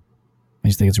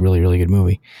just think it's a really, really good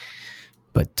movie.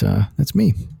 But that's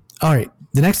me. All right.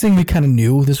 The next thing we kind of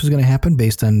knew this was going to happen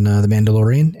based on The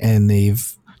Mandalorian, and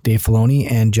Dave Filoni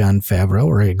and Jon Favreau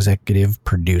are executive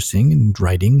producing and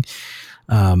writing.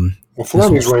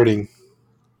 Filoni's writing.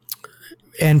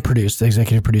 And produced,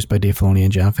 executive produced by Dave Filoni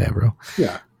and Jon Favreau.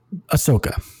 Yeah.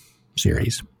 Ahsoka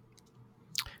series.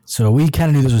 So we kind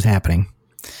of knew this was happening.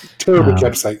 Terrible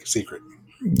kept secret.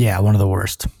 Yeah, one of the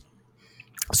worst.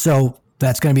 So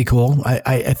that's going to be cool.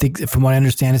 I think from what I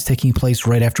understand, it's taking place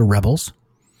right after Rebels.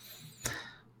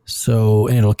 So,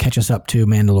 and it'll catch us up to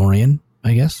Mandalorian,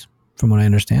 I guess, from what I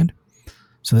understand.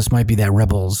 So this might be that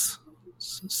Rebels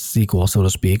sequel, so to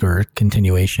speak, or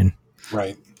continuation.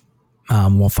 Right.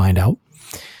 We'll find out.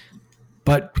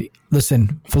 But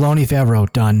listen, Filoni,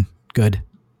 Favreau, done. Good.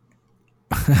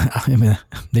 I mean,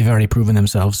 they've already proven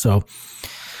themselves. So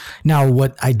now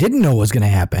what I didn't know was going to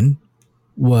happen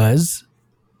was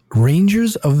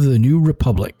Rangers of the New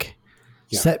Republic,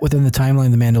 set within the timeline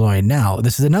of The Mandalorian. Now,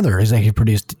 this is another executive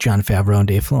produced Jon Favreau and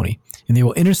Dave Filoni, and they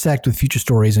will intersect with future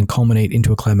stories and culminate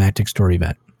into a climactic story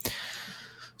event.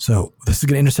 So this is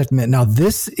going to intersect. Now,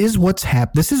 this is what's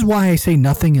happened. This is why I say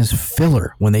nothing is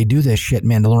filler when they do this shit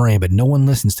Mandalorian, but no one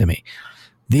listens to me.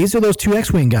 These are those two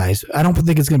X-Wing guys. I don't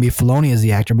think it's going to be Filoni as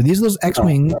the actor, but these are those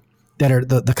X-Wing that are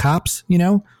the cops,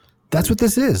 That's what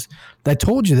this is. I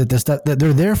told you that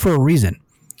they're there for a reason.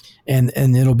 And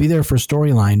it'll be there for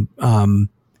storyline.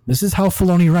 This is how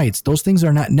Filoni writes. Those things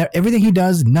are not everything he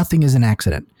does. Nothing is an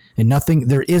accident, and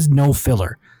there is no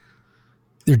filler.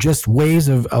 They're just ways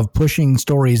of pushing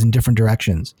stories in different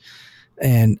directions.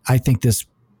 And I think this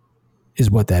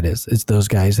is what that is. It's those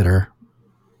guys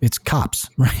it's cops,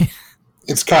 right?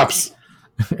 It's cops.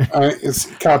 It's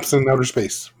cops in outer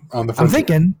space on the front.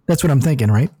 That's what I'm thinking,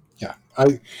 right? Yeah.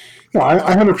 I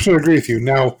 100% agree with you.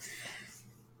 Now,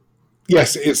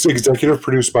 yes, it's executive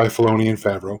produced by Filoni and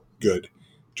Favreau. Good.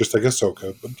 Just like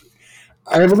Ahsoka. But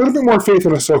I have a little bit more faith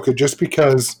in Ahsoka just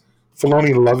because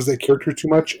Filoni loves that character too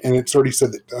much, and it's already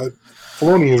said that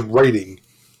Filoni is writing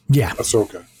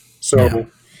Ahsoka. So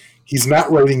he's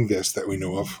not writing this that we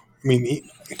know of. I mean,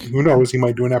 who knows? He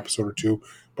might do an episode or two.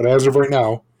 But as of right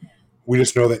now, we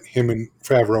just know that him and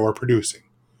Favreau are producing.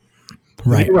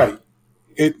 Right. You're right.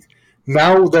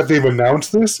 Now that they've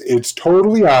announced this, it's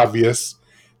totally obvious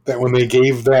that when they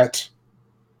gave that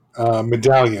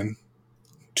medallion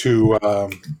to...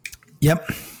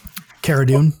 Cara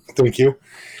Dune. Thank you.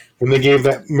 When they gave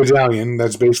that medallion,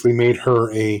 that's basically made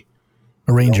her a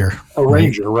ranger. A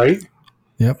ranger, right?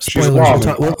 Yep. Spoilers.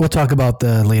 We'll talk about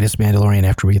the latest Mandalorian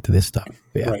after we get to this stuff.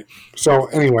 Yeah. Right. So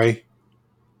anyway,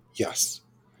 yes.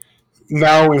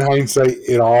 Now in hindsight,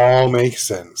 it all makes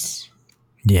sense.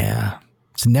 Yeah.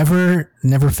 It's never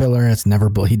filler. It's never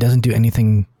bull. He doesn't do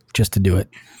anything just to do it.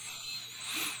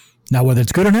 Now, whether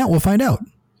it's good or not, we'll find out.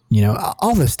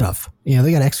 All this stuff. They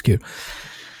got to execute.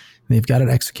 They've got to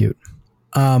execute.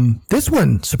 This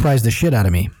one surprised the shit out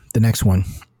of me. The next one.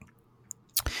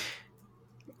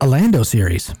 A Lando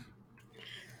series.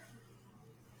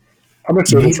 I'm going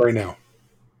to say this right now.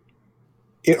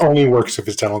 It only works if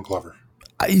it's Donald Glover.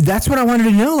 That's what I wanted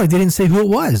to know. They didn't say who it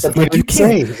was. But you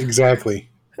can't. Exactly.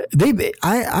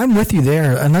 I'm with you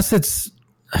there. Unless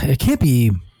it can't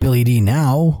be Billy D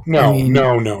now.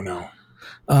 No.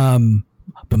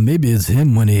 But maybe it's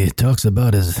him when he talks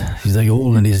about he's like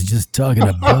old and he's just talking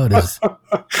about his.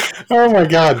 Oh my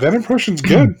God, that impression's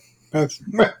good. That's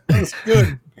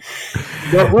good.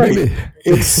 But right,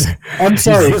 it's. I'm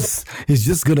sorry. He's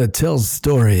just gonna tell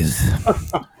stories.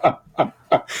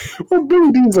 Well,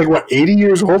 Billy Dean's like what, 80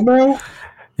 years old now?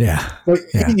 Yeah, Like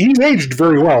he's aged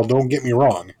very well. Don't get me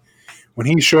wrong. When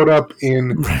he showed up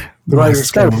in The Rise of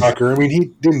Skywalker, I mean,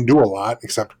 he didn't do a lot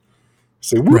except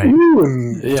say woo woo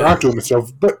and talk to him and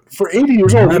stuff. But for 80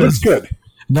 years old, that's good.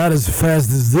 Not as fast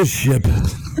as this ship.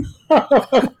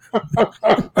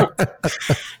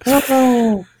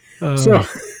 So,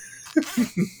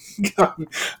 God,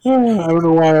 I don't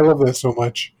know why I love that so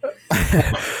much.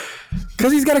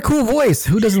 Because he's got a cool voice.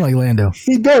 Who doesn't like Lando?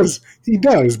 He does.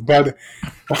 But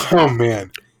oh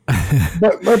man.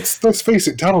 But let's face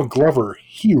it. Donald Glover,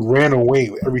 he ran away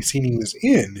every scene he was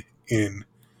in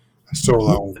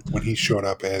Solo when he showed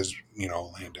up as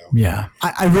Lando. Yeah,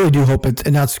 I really do hope it's,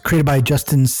 and now it's created by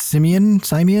Justin Simeon.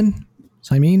 I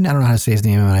don't know how to say his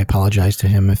name, and I apologize to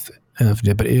him if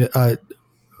did. But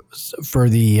for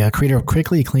the creator of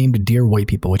critically acclaimed Dear White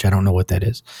People, which I don't know what that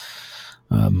is.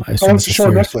 It's a show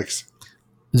on Netflix.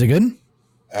 Is it good?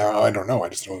 I don't know. I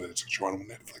just know that it's a show on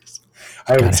Netflix.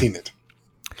 I haven't seen it.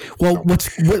 Well, what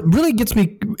really gets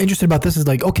me interested about this is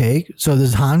like, okay, so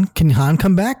does can Han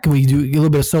come back? Can we do a little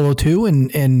bit of Solo too,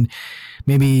 and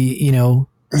maybe little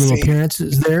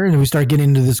appearances there, and we start getting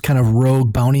into this kind of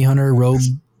rogue bounty hunter, rogue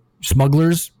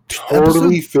smugglers?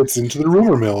 Totally fits into the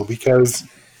rumor mill because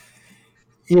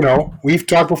we've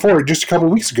talked before just a couple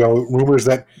of weeks ago rumors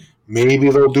that maybe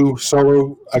they'll do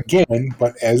Solo again,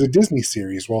 but as a Disney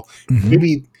series. Well,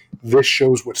 maybe this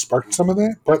shows what sparked some of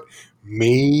that, but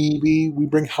maybe we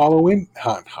bring Han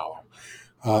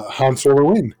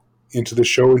Solo into the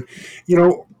show. And,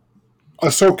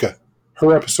 Ahsoka,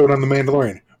 her episode on The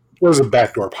Mandalorian was a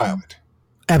backdoor pilot.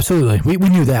 Absolutely. We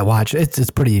knew that, watch. It's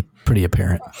pretty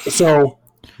apparent. So,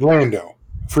 Lando,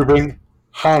 if we bring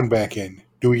Han back in,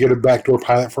 do we get a backdoor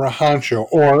pilot for a Han show?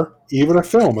 Or even a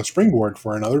film, a springboard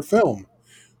for another film?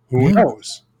 Who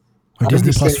knows? A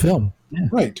Disney Plus film. Yeah.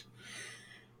 Right.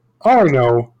 All I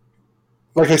know,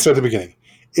 like I said at the beginning,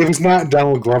 if it's not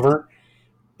Donald Glover,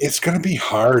 it's going to be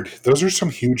hard. Those are some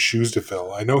huge shoes to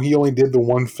fill. I know he only did the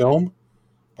one film,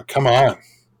 but come on.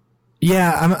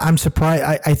 Yeah, I'm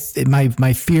surprised.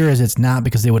 My fear is it's not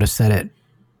because they would have said it,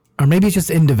 or maybe it's just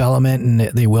in development and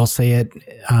they will say it.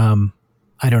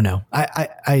 I don't know.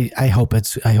 I hope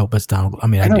it's Donald. I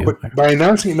mean, I do. But by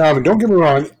announcing it now, don't get me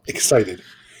wrong, excited.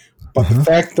 But the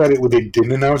fact that they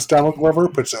didn't announce Donald Glover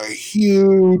puts a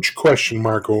huge question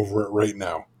mark over it right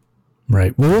now.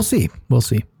 Right. Well, we'll see.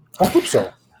 I hope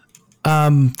so.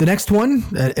 The next one,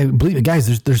 believe me,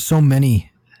 guys, there's so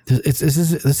many. This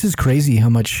is crazy how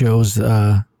much shows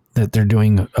that they're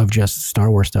doing of just Star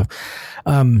Wars stuff.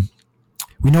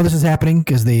 We know this is happening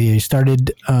because they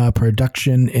started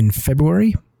production in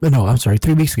February. No, I'm sorry,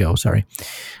 3 weeks ago. Sorry.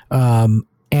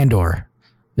 Andor.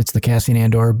 It's the Cassian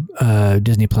Andor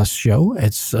Disney Plus show.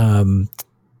 It's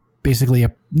basically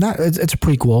it's a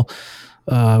prequel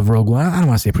of Rogue One. I don't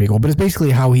want to say prequel, but it's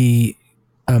basically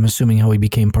I'm assuming how he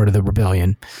became part of the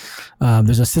rebellion.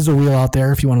 There's a sizzle reel out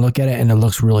there if you want to look at it, and it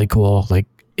looks really cool. Like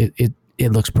it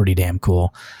looks pretty damn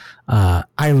cool. I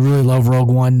really love Rogue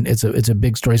One. It's a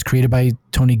big story. It's created by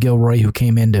Tony Gilroy, who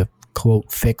came in to quote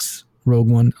fix Rogue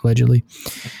One allegedly.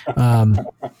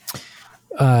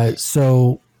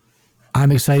 So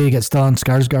I'm excited to get Stellan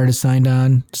Skarsgård is signed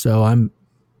on. So I know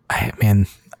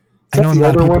a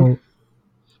lot of people. One?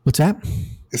 What's that?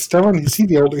 Is Stellan? Is he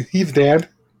the older? He's dad.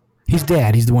 He's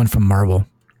dad. He's the one from Marvel,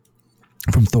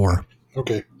 from Thor.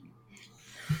 Okay.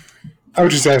 I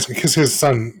was just asking because his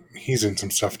son, he's in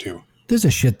some stuff too. There's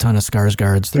a shit ton of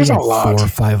Skarsgårds. There's like a lot. 4 or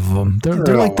 5 of them.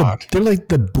 They're like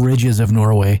the Bridges of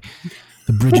Norway,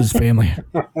 the Bridges family.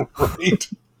 Right.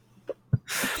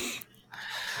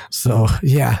 So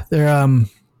yeah, they're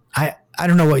I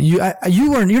don't know what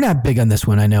you're not big on this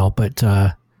one, I know, but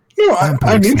no,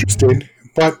 I'm interested.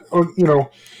 But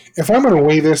if I'm going to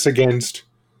weigh this against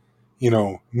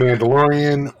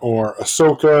Mandalorian or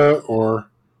Ahsoka or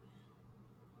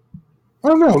I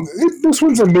don't know, this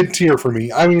one's a mid tier for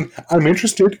me. I mean, I'm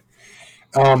interested.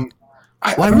 I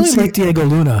really like Diego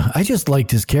Luna. I just liked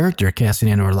his character, Cassian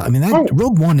Andor. I mean,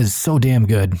 Rogue One is so damn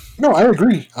good. No, I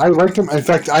agree. I liked him. In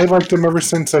fact, I liked him ever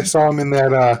since I saw him in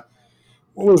that,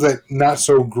 what was that not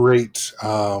so great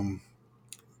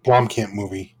Blomkamp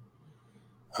movie?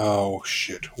 Oh,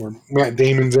 shit. Where Matt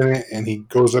Damon's in it, and he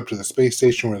goes up to the space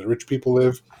station where the rich people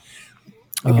live.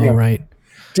 Right.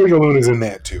 Diego Luna's in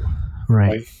that, too.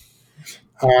 Right.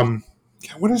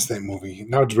 What is that movie?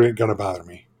 Now it's going to bother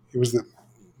me. It was the...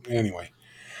 Anyway,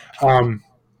 I'm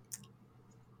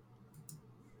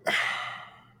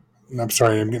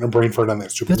sorry, I'm getting a brain fart on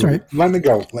that stupid. That's movie. Right.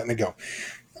 Letting it go.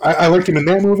 I liked him in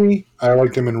that movie. I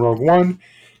liked him in Rogue One.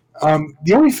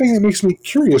 The only thing that makes me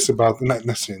curious about, not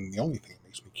necessarily the only thing that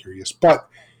makes me curious, but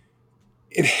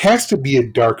it has to be a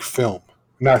dark film,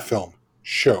 not film,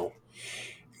 show,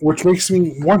 which makes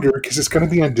me wonder because it's going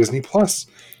to be on Disney Plus.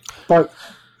 But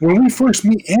when we first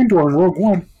meet Andor in Rogue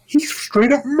One, he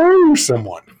straight up murders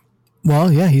someone.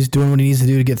 Well, yeah, he's doing what he needs to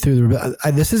do to get through.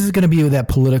 This is going to be that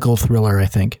political thriller, I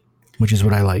think, which is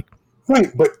what I like.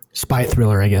 Right, but spy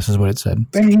thriller, I guess, is what it said.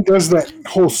 Then he does that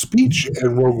whole speech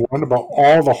in Rogue One about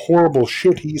all the horrible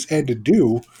shit he's had to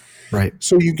do. Right.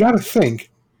 So you got to think.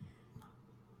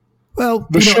 Well,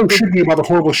 the show should be about the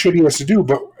horrible shit he has to do,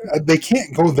 but they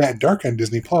can't go that dark on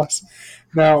Disney Plus.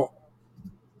 Now,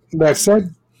 that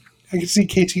said, I can see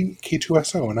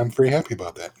K2SO, and I'm very happy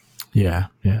about that. Yeah,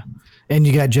 yeah. And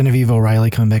you got Genevieve O'Reilly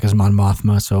coming back as Mon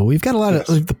Mothma, so we've got a lot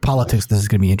of the politics. This is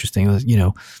going to be interesting. You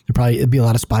know, it'll be a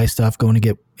lot of spy stuff, going to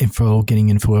getting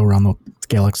info around the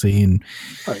galaxy, and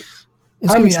right.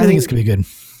 I think it's going to be good.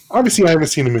 Obviously, I haven't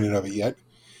seen a minute of it yet,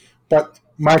 but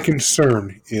my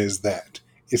concern is that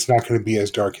it's not going to be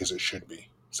as dark as it should be.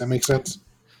 Does that make sense?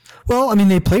 Well, I mean,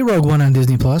 they play Rogue One on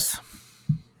Disney Plus,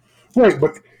 right?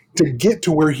 But to get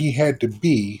to where he had to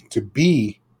be,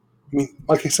 I mean,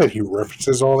 like I said, he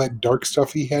references all that dark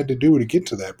stuff he had to do to get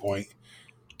to that point,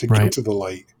 to get to the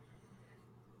light.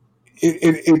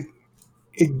 It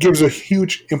gives a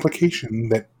huge implication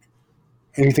that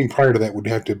anything prior to that would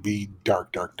have to be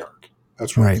dark, dark, dark.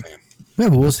 That's what I'm saying. Yeah,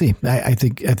 but we'll see. I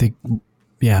think,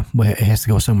 yeah, it has to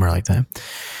go somewhere like that.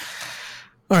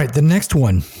 All right, the next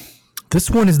one. This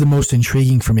one is the most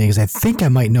intriguing for me because I think I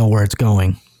might know where it's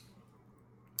going,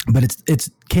 but it's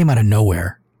came out of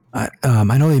nowhere. I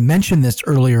know they mentioned this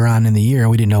earlier on in the year.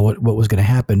 We didn't know what was going to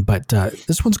happen, but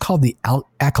this one's called The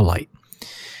Acolyte.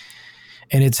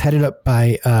 And it's headed up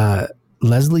by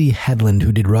Leslie Headland,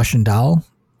 who did Russian Doll,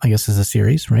 I guess is a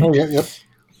series, right? Oh, yeah, yep.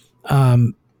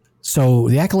 So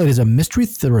The Acolyte is a mystery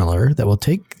thriller that will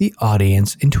take the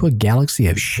audience into a galaxy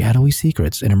of shadowy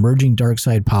secrets and emerging dark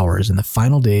side powers in the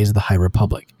final days of the High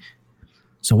Republic.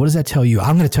 So what does that tell you?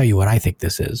 I'm going to tell you what I think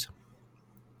this is.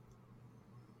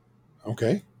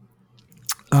 Okay.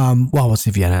 Well, we'll see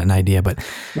if you had an idea, but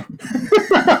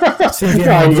I was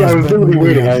literally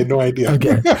waiting. I had no idea.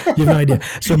 Okay, you have no idea.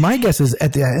 So my guess is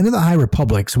at the end of the High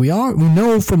Republic. So we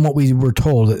know from what we were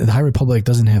told that the High Republic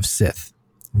doesn't have Sith.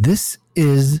 This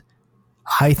is,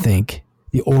 I think,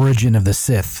 the origin of the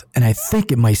Sith, and I think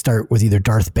it might start with either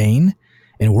Darth Bane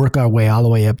and work our way all the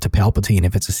way up to Palpatine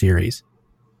if it's a series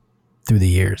through the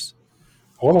years.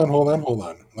 Hold on. I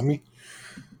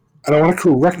don't want to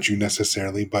correct you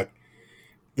necessarily, but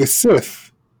the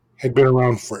Sith had been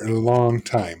around for a long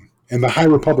time. And the High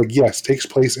Republic, yes, takes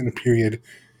place in a period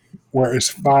where, as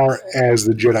far as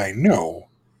the Jedi know,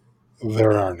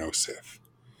 there are no Sith.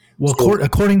 Well,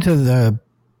 according to the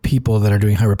people that are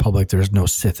doing High Republic, there's no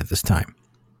Sith at this time.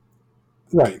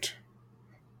 Right.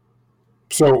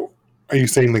 So, are you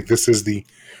saying like this is the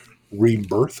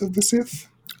rebirth of the Sith?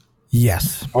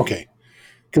 Yes. Okay.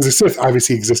 Because the Sith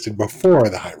obviously existed before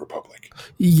the High Republic.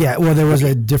 Yeah, well, it was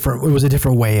a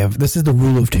different way of, this is the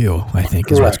rule of two, I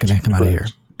think, is what's going to come out of here.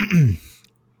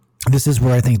 This is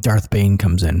where I think Darth Bane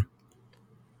comes in.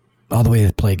 All the way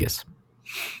to Plagueis.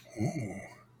 Ooh.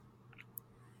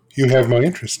 You have my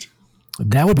interest.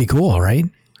 That would be cool, right?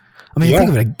 I mean, think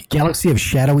of it, a galaxy of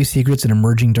shadowy secrets and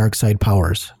emerging dark side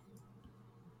powers.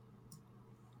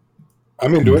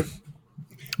 I'm into it.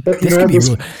 But this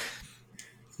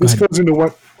goes into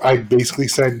what I basically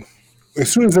said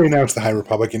as soon as they announced the High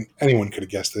Republic, and anyone could have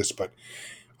guessed this, but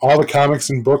all the comics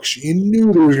and books, you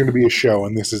knew there was going to be a show,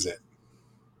 and this is it.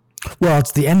 Well,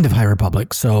 it's the end of High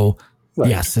Republic, so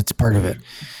yes, it's part of it.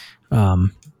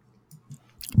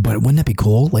 But wouldn't that be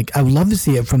cool? Like, I would love to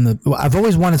see it from I've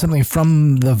always wanted something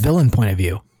from the villain point of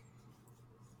view.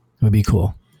 It would be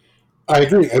cool. I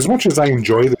agree. As much as I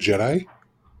enjoy the Jedi,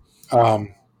 I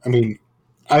mean,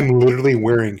 I'm literally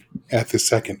wearing, at this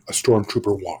second, a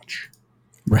Stormtrooper watch.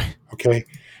 Right. Okay?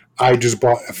 I just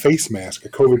bought a face mask, a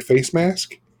COVID face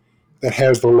mask, that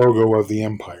has the logo of the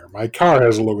Empire. My car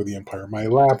has a logo of the Empire. My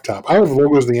laptop. I have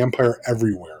logos of the Empire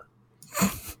everywhere.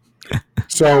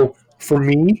 So, for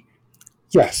me,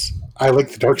 yes, I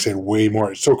like the dark side way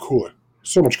more. It's so cooler.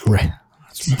 So much cooler. Right.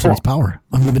 It's power.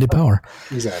 Unlimited power.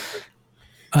 Exactly.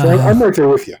 So I'm right there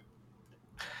with you.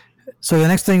 So the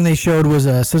next thing they showed was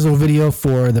a sizzle video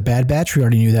for the Bad Batch. We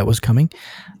already knew that was coming.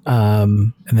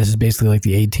 And this is basically like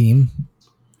the A-team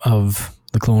of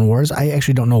the Clone Wars. I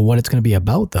actually don't know what it's going to be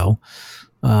about, though,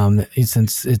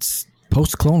 since it's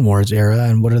post-Clone Wars era.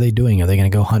 And what are they doing? Are they going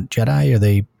to go hunt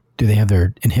Jedi? Do they have their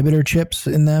inhibitor chips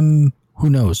in them? Who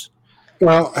knows?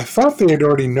 Well, I thought they had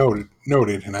already noted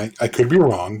noted, and I could be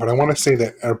wrong, but I want to say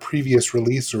that a previous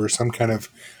release or some kind of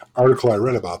article I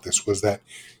read about this was that,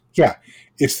 yeah,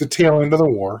 it's the tail end of the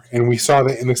war, and we saw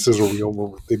that in the sizzle reel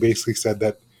where they basically said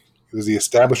that it was the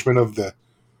establishment of the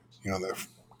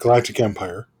Galactic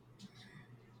Empire.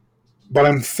 But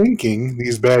I'm thinking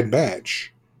these Bad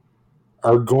Batch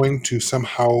are going to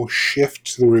somehow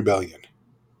shift the rebellion.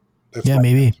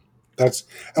 Maybe. It's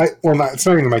not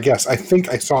even my guess. I think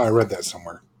I read that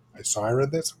somewhere. I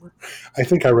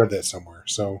think I read that somewhere.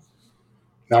 So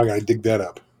now I got to dig that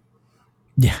up.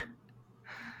 Yeah.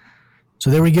 So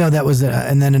there we go. That was,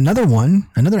 and then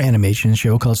another animation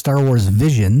show called Star Wars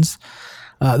Visions.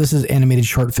 This is animated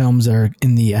short films that are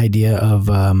in the idea of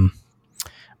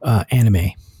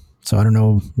anime. So I don't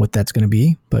know what that's going to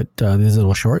be, but these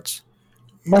little shorts.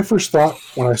 My first thought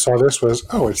when I saw this was,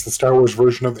 oh, it's the Star Wars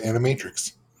version of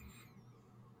Animatrix.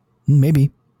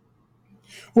 Maybe.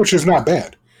 Which is not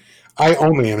bad. I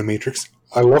own the Animatrix.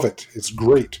 I love it. It's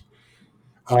great.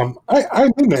 I'm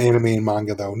into anime and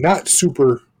manga, though. Not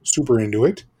super into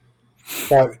it.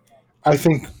 But I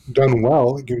think done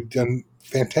well, you've done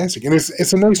fantastic. And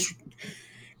it's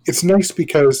nice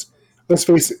because, let's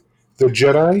face it, the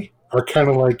Jedi are kind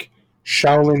of like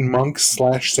Shaolin monks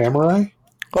 / samurai.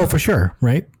 Oh, for sure,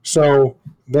 right? So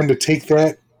then to take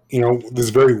that, this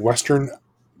very Western,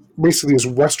 basically this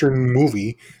Western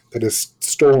movie that is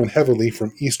stolen heavily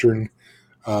from Eastern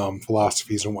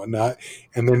philosophies and whatnot,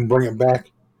 and then bring it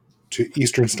back to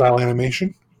Eastern style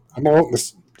animation.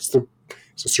 It's a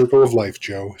circle of life,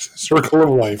 Joe. It's a circle of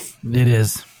life. It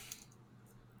is.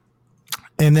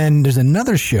 And then there's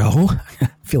another show. I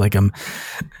feel like I'm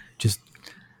just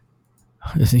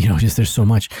there's so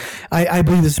much. I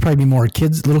believe this is probably more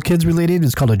little kids related.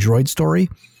 It's called A Droid Story.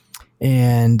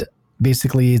 And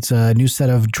basically it's a new set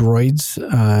of droids.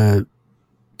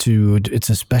 It's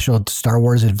a special Star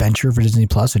Wars adventure for Disney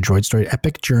Plus. A Droid Story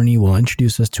epic journey will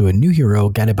introduce us to a new hero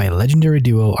guided by a legendary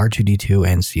duo R2-D2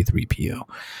 and C-3PO.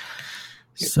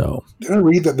 So did I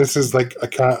read that this is like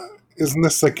isn't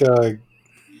this like the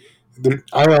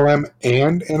ILM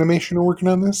and animation are working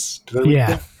on this? Did I read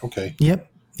that? Okay. Yep.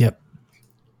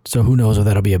 So who knows what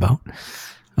that'll be about?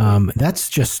 That's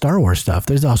just Star Wars stuff.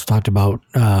 There's also talked about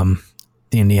the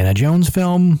Indiana Jones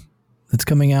film that's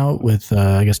coming out with,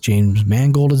 I guess, James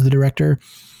Mangold as the director.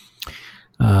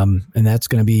 And that's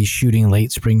going to be shooting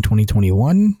late spring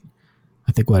 2021.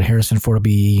 I think Harrison Ford will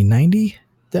be 90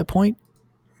 at that point.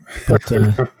 But,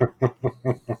 right.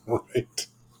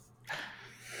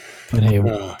 But hey,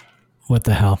 what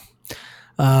the hell?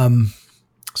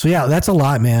 So yeah, that's a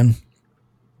lot, man.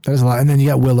 There's a lot. And then you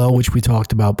got Willow, which we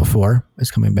talked about before,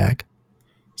 is coming back.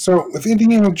 So with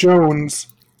Indiana Jones,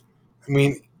 I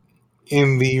mean,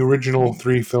 in the original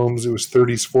 3 films, it was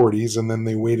 30s, 40s, and then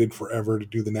they waited forever to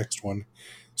do the next one.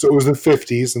 So it was the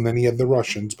 50s, and then he had the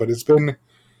Russians. But it's been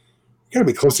got to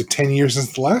be close to 10 years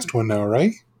since the last one now,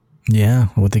 right? Yeah,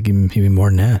 I would think maybe more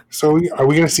than that. So are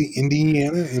we going to see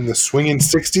Indiana in the swinging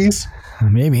 60s?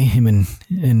 Maybe him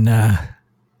in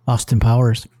Austin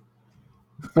Powers.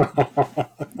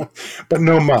 But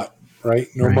no Mutt, right?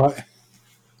 No Mutt.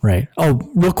 Right. Oh,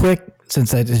 real quick,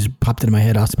 since that just popped into my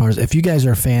head, Austin Powers. If you guys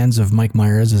are fans of Mike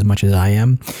Myers as much as I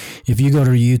am, if you go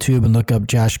to YouTube and look up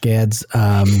Josh Gad's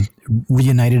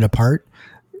Reunited Apart,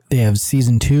 they have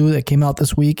season 2 that came out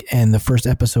this week, and the first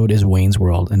episode is Wayne's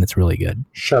World, and it's really good.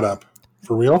 Shut up.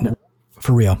 For real? No,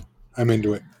 for real. I'm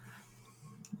into it.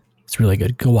 It's really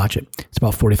good. Go watch it. It's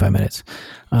about 45 minutes.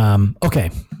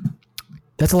 Okay.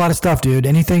 That's a lot of stuff, dude.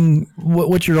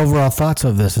 What's your overall thoughts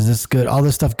of this? Is this good? All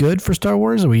this stuff good for Star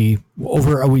Wars? Are we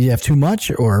have too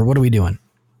much, or what are we doing?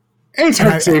 It's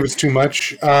hard to say if it's too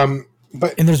much.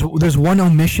 But there's one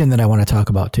omission that I want to talk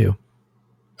about too.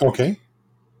 Okay.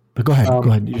 But go ahead. Go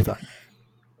ahead. Your thought.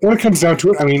 When it comes down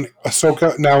to it, I mean,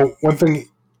 Ahsoka. Now, one thing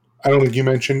I don't think you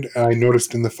mentioned, and I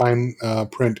noticed in the fine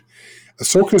print,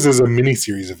 Ahsoka's is a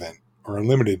miniseries event or a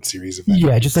limited series event.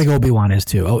 Yeah, just like Obi-Wan is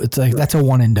too. Oh, it's like that's a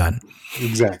one and done.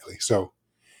 Exactly. So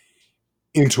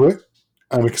into it,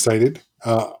 I'm excited.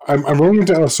 I'm really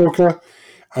into Ahsoka.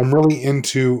 I'm really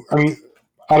into. I mean,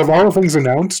 out of all the things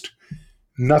announced,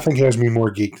 nothing has me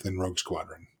more geeked than Rogue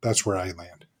Squadron. That's where I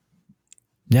land.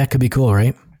 Yeah, it could be cool,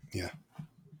 right? Yeah.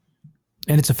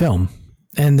 And it's a film.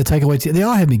 And the Taika Waititi, they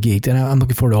all have me geeked, and I'm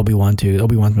looking forward to Obi-Wan too.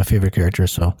 Obi-Wan's my favorite character,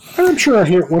 so. I'm sure I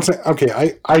hear once.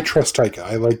 I trust Taika.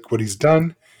 I like what he's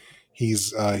done.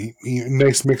 He's a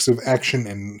nice mix of action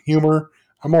and humor.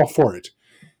 I'm all for it.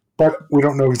 But we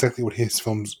don't know exactly what his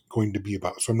film's going to be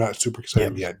about, so I'm not super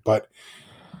excited yet. But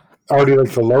I already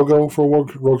like the logo for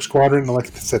Rogue Squadron. And like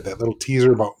I said, that little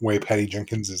teaser about why Patty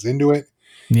Jenkins is into it.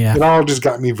 Yeah. It all just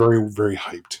got me very, very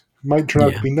hyped Might turn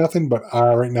out to be nothing, but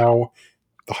right now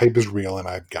the hype is real and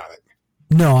I've got it.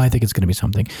 No, I think it's going to be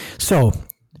something. So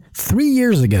 3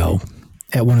 years ago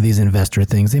at one of these investor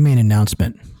things, they made an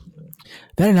announcement.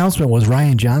 That announcement was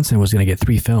Rian Johnson was going to get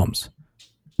 3 films.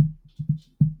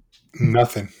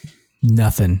 Nothing.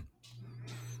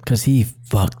 Because he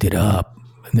fucked it up.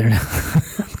 And they're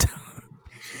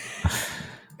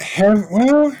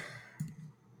well,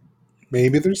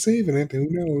 maybe they're saving it. Who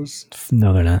knows?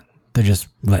 No, they're not. They're just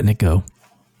letting it go.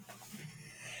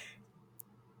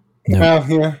 No. Well,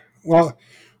 yeah. Well,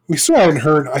 we still haven't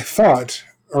heard. I thought,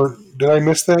 or did I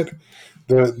miss that?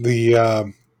 We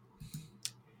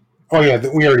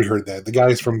already heard that. The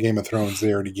guys from Game of Thrones,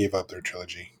 they already gave up their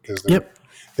trilogy because they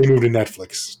moved to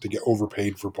Netflix to get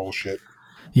overpaid for bullshit.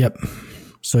 Yep.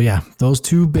 So yeah, those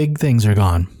 2 big things are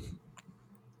gone.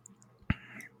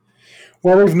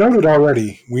 Well, we've noted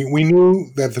already. We knew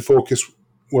that the focus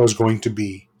was going to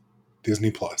be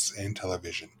Disney Plus and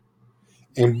television.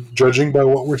 And judging by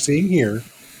what we're seeing here,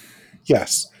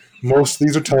 yes, most of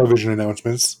these are television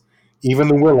announcements. Even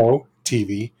the Willow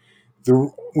TV,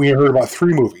 we heard about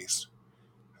 3 movies.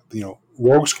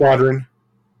 Rogue Squadron,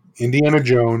 Indiana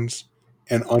Jones,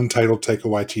 and untitled Taika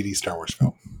Waititi Star Wars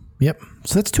film. Yep.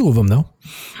 So that's 2 of them, though.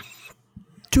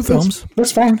 2 films.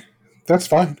 That's fine. That's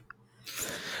fine.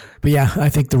 But yeah, I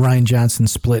think the Rian Johnson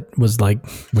split was like,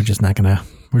 we're just not gonna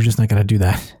do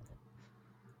that.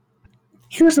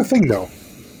 Here's the thing, though.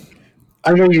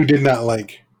 I know you did not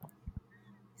like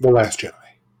The Last Jedi.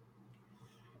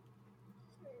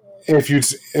 If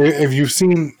you've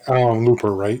seen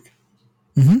Looper, right?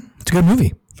 Mm-hmm. It's a good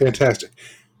movie. Fantastic.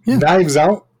 Yeah. Knives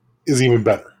Out is even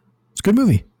better. It's a good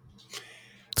movie.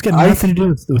 It's got nothing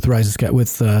to do with Rise of Skywalker,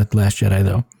 with Last Jedi,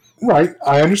 though. Right,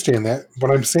 I understand that. What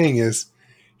I'm saying is,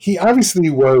 he obviously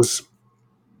was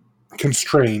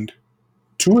constrained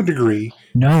to a degree.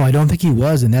 No, I don't think he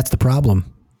was, and that's the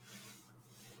problem.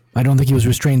 I don't think he was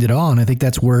restrained at all, and I think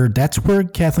that's where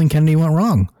Kathleen Kennedy went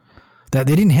wrong. That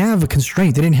they didn't have a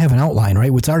constraint, they didn't have an outline,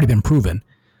 right? It's already been proven.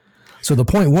 So the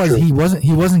point was, he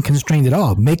wasn't constrained at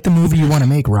all. Make the movie you want to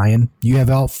make, Ryan. You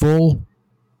have out full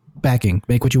backing.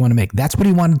 Make what you want to make. That's what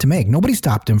he wanted to make. Nobody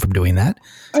stopped him from doing that.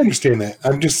 I understand that.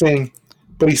 I'm just saying,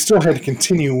 but he still had to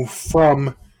continue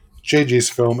from JJ's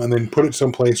film and then put it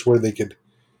someplace where they could.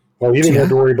 Well, he didn't have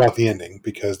to worry about the ending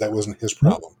because that wasn't his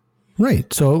problem.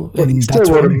 Right. So, but he still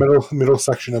wrote a middle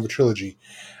section of a trilogy.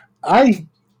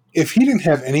 If he didn't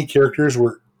have any characters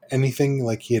where anything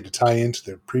like he had to tie into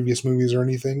the previous movies or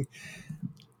anything,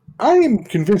 I am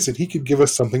convinced that he could give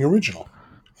us something original.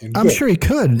 I'm sure he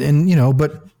could, and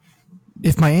but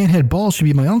if my aunt had balls, she'd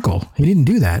be my uncle. He didn't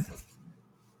do that.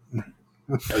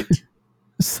 Right.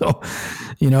 So,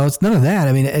 it's none of that.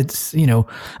 I mean, it's,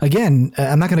 again,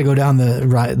 I'm not going to go down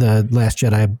the Last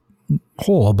Jedi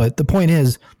hole, but the point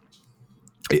is,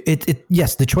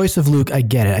 yes, the choice of Luke, I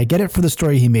get it. I get it for the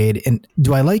story he made. And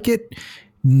do I like it?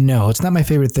 No, it's not my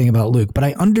favorite thing about Luke, but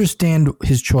I understand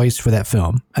his choice for that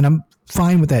film, and I'm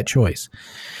fine with that choice.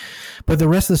 But the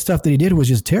rest of the stuff that he did was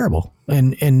just terrible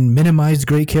and minimized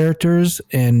great characters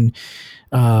and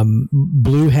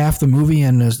blew half the movie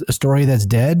in a story that's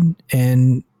dead.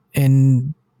 And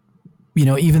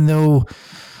even though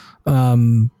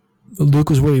Luke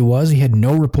was where he was, he had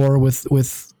no rapport with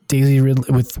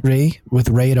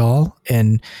Rey at all.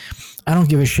 And I don't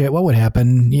give a shit what would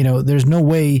happen. There's no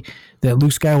way that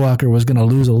Luke Skywalker was going to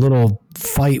lose a little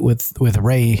fight with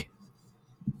Rey.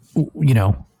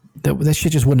 That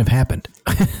shit just wouldn't have happened.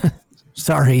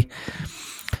 Sorry.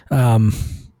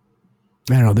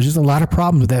 I don't know. There's just a lot of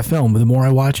problems with that film. But the more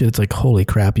I watch it, it's like, holy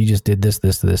crap, you just did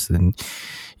this, and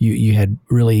you had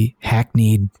really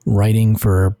hackneyed writing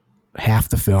for half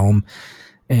the film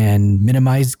and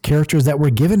minimized characters that were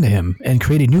given to him and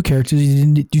created new characters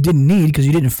you didn't need because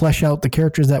you didn't flesh out the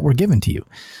characters that were given to you.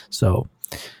 So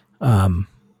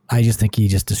I just think he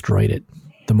just destroyed it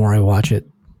the more I watch it.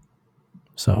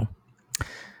 So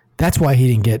that's why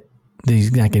he's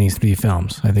not getting 3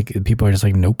 films. I think people are just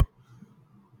like, nope.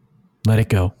 Let it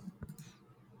go.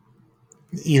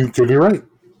 You could be right.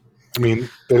 I mean,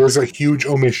 that is a huge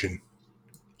omission.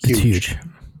 It's huge.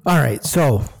 All right.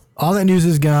 So all that news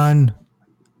is gone.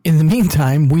 In the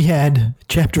meantime, we had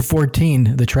Chapter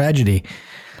 14, the tragedy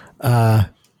of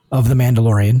The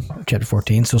Mandalorian, Chapter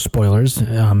 14. So spoilers.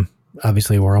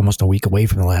 Obviously, we're almost a week away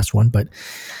from the last one, but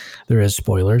there is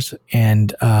spoilers.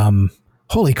 And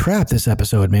holy crap, this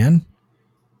episode, man.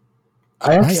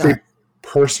 I have to say,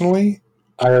 personally,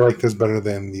 I like this better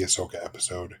than the Ahsoka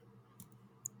episode.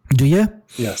 Do you?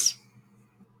 Yes.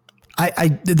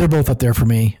 They're both up there for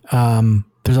me.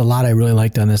 There's a lot I really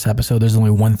liked on this episode. There's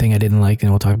only one thing I didn't like,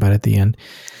 and we'll talk about it at the end.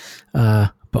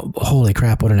 But holy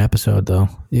crap, what an episode, though.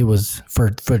 It was, for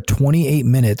 28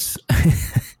 minutes,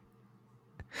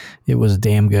 it was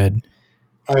damn good.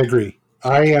 I agree.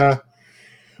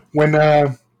 When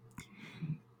that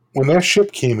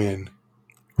ship came in,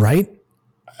 right?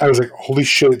 I was like, holy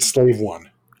shit, it's Slave One.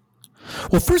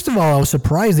 Well, first of all, I was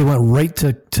surprised they went right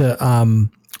to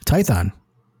Tython.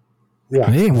 Yeah.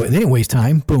 They didn't waste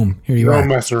time. Boom, here you No are.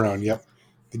 messing around, yep.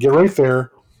 They get right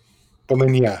there, but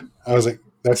then, I was like,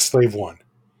 that's Slave One.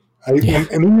 And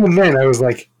even then, I was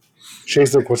like,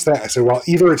 Shay's like, what's that? I said, well,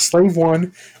 either it's Slave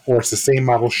One or it's the same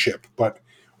model ship, but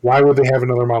why would they have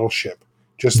another model ship?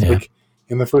 Just like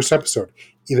in the first episode.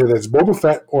 Either that's Boba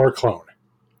Fett or a clone.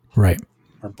 Right.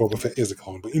 Or Boba Fett is a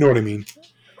clone, but you know what I mean.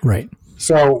 Right.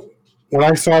 So when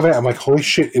I saw that, I'm like, holy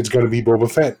shit, it's going to be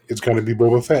Boba Fett. It's going to be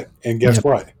Boba Fett. And guess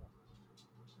what?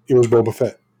 It was Boba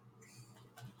Fett.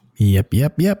 Yep.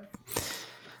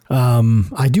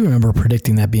 I do remember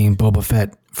predicting that being Boba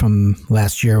Fett from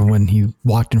last year when he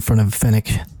walked in front of Fennec.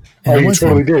 Oh, you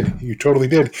totally did. You totally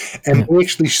did. And they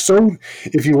actually showed,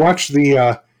 if you watch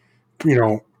the,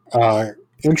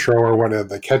 intro or what,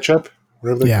 the catch-up,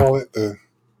 whatever they call it. The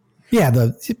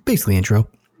basically intro.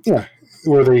 Yeah,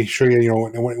 where they show you,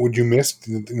 what would you miss?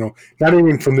 Not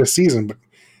even from this season, but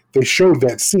they showed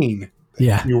that scene.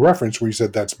 That you referenced where you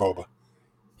said that's Boba.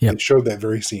 Yeah, they showed that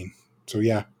very scene. So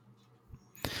yeah.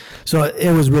 So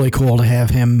it was really cool to have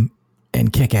him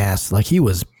and kick ass. Like, he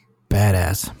was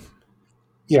badass.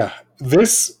 Yeah,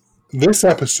 this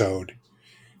episode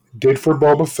did for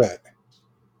Boba Fett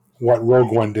what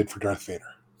Rogue One did for Darth Vader.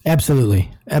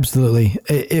 Absolutely.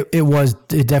 It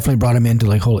definitely brought him into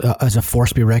like as a force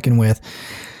to be reckoned with.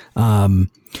 Now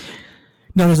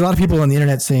there's a lot of people on the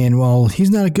internet saying, well, he's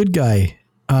not a good guy.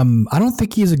 I don't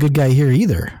think he's a good guy here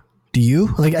either. Do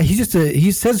you? Like,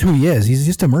 he says who he is. He's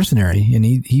just a mercenary, and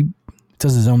he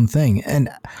does his own thing. And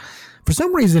for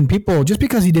some reason, people, just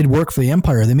because he did work for the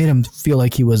Empire, they made him feel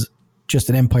like he was just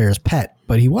an Empire's pet,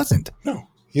 but he wasn't. No,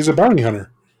 he's a bounty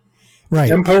hunter. Right.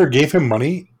 The Empire gave him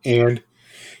money, and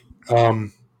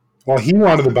while he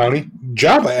wanted the bounty,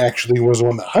 Jabba actually was the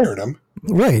one that hired him.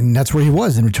 Right, and that's where he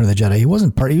was in Return of the Jedi. He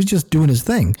wasn't he was just doing his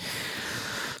thing.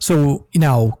 So, he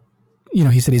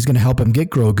said he's going to help him get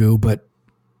Grogu, but,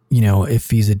 if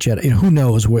he's a Jedi, who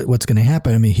knows what's going to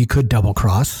happen. I mean, he could double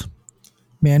cross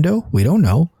Mando. We don't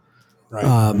know.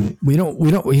 Right. We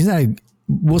don't, he's not,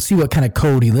 we'll see what kind of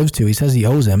code he lives to. He says he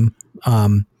owes him.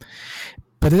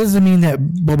 But it doesn't mean that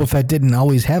Boba Fett didn't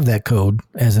always have that code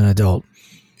as an adult.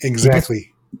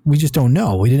 Exactly. We just don't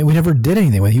know. We never did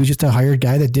anything with it. He was just a hired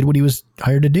guy that did what he was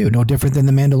hired to do. No different than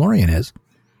the Mandalorian is.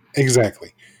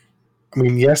 Exactly. I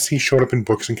mean, yes, he showed up in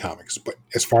books and comics, but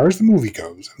as far as the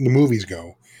movies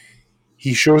go,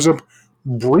 he shows up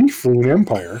briefly in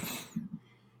Empire,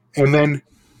 and then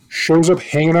shows up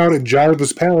hanging out at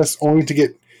Jabba's palace only to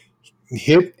get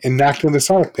hit and knocked in the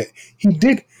Sonic pit.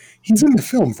 He's in the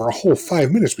film for a whole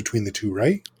 5 minutes between the two,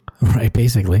 right? Right,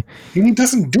 basically. And he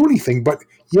doesn't do anything, but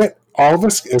yet all of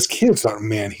us as kids thought,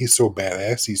 man, he's so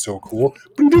badass, he's so cool,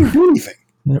 but he didn't do anything.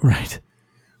 Right.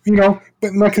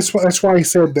 But that's why I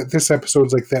said that this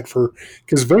episode's like that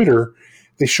because Vader,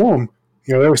 they show him,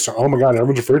 they always say, oh my God,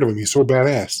 everyone's afraid of him, he's so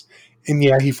badass. And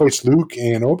yeah, he fights Luke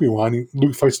and Obi-Wan.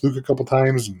 Luke fights Luke a couple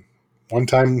times, and one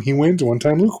time he wins, and one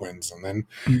time Luke wins, and then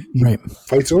he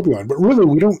fights Obi-Wan. But really,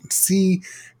 we don't see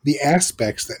the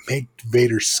aspects that make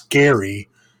Vader scary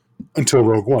until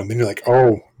Rogue One. Then you're like,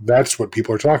 oh, that's what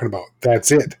people are talking about.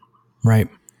 That's it. Right.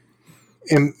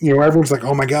 And, everyone's like,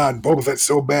 oh my God, Boba Fett's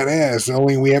so badass.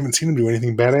 Only we haven't seen him do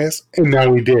anything badass. And now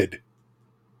we did.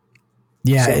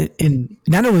 Yeah. And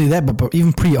not only that, but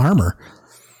even pre-armor.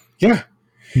 Yeah.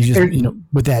 He's just,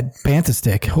 with that bantha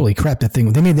stick. Holy crap, that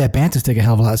thing. They made that bantha stick a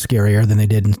hell of a lot scarier than they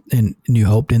did in New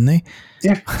Hope, didn't they?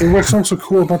 Yeah. And what's also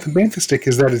cool about the bantha stick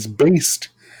is that it's based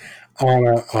on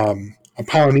a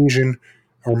Polynesian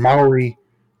or Maori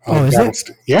battle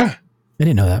stick. Yeah. I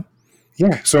didn't know that.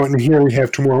 Yeah. So in here we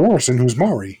have Tamora Morrison, who's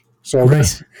Maori. So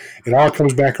it all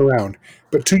comes back around.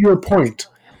 But to your point,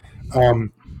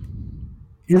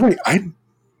 you're right.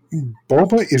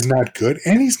 Boba is not good,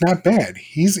 and he's not bad.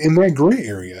 He's in that gray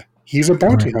area. He's a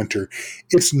bounty hunter.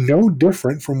 It's no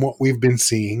different from what we've been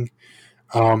seeing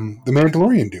the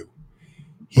Mandalorian do.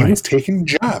 He was taking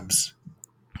jobs.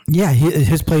 Yeah,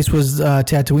 his place was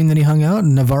Tatooine that he hung out,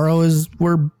 and Navarro is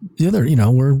where the other,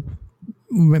 where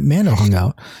Mando hung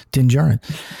out, Din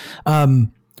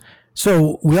Djarin.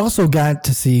 So we also got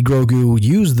to see Grogu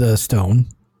use the stone.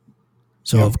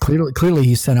 So clearly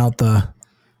he sent out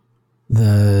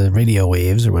the radio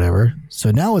waves or whatever.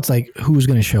 So now it's like, who's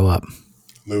going to show up?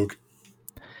 Luke.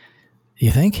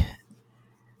 You think?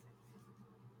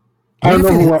 I don't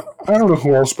know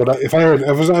who else, but if I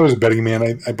was a betting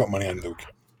man, I put money on Luke.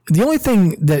 The only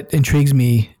thing that intrigues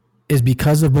me is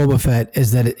because of Boba Fett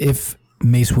is that if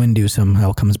Mace Windu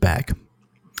somehow comes back,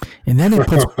 and then it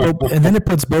puts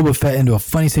Boba Fett into a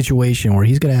funny situation where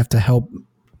he's going to have to help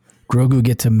Grogu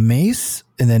get to Mace,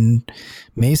 and then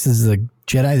Mace is the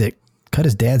Jedi that cut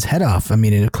his dad's head off. I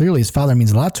mean, clearly his father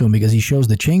means a lot to him because he shows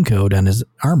the chain code on his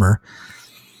armor.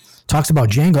 Talks about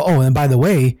Jango. Oh, and by the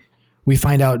way, we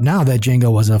find out now that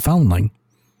Jango was a foundling.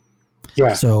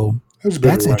 Yeah. So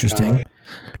that's interesting. Retcon.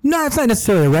 No, it's not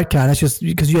necessarily a retcon. It's just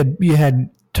because you had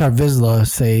Tar Vizsla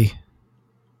say,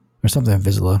 or something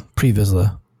Vizsla,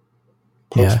 pre-Vizsla.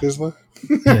 Post-Vizsla?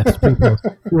 Yeah.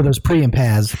 Well, there's pre and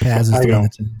Paz. Paz is the one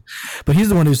that's in. But he's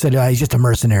the one who said he's just a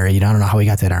mercenary. I don't know how he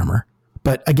got that armor.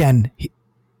 But again,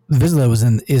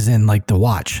 Vizsla is in like the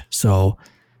Watch, so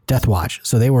Death Watch.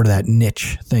 So they were that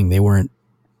niche thing. They weren't.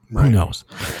 Right. Who knows?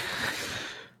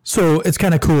 So it's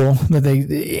kind of cool that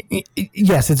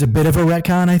yes, it's a bit of a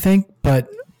retcon, I think, but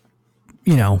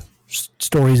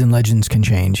stories and legends can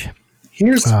change.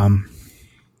 Here's the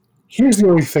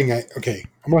only thing I'm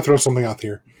going to throw something out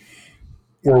there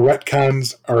where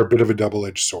retcons are a bit of a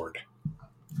double-edged sword.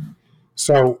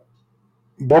 So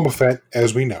Boba Fett,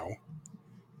 as we know,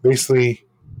 basically,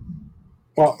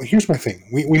 well, here's my thing.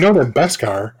 We know that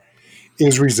Beskar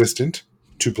is resistant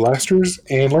to blasters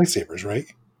and lightsabers, right?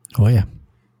 Oh, yeah.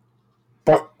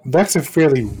 But that's a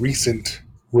fairly recent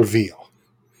reveal.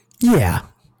 Yeah,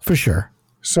 for sure.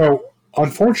 So,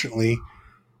 unfortunately,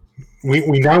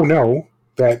 we now know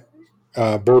that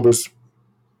Boba's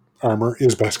armor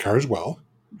is Beskar as well.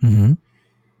 Mm-hmm.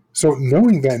 So,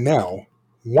 knowing that now,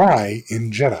 why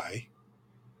in Jedi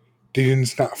did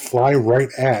he not fly right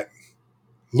at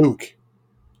Luke?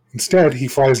 Instead, he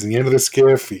flies to the end of the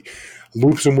skiff, he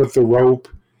loops him with the rope,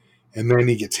 and then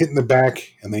he gets hit in the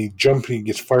back, and then he jumps and he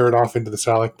gets fired off into the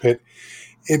Sarlacc pit.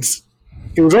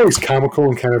 It was always comical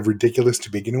and kind of ridiculous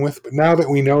to begin with, but now that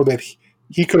we know that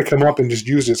he could have come up and just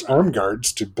used his arm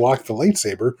guards to block the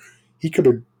lightsaber, he could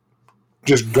have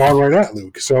just gone right at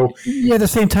Luke. So yeah, at the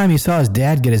same time, he saw his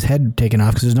dad get his head taken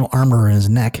off because there's no armor in his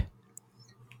neck.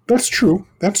 That's true.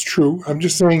 I'm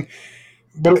just saying,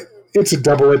 but it's a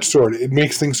double-edged sword. It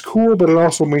makes things cool, but it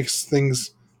also makes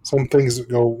some things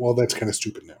go, well, that's kind of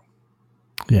stupid now.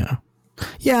 Yeah.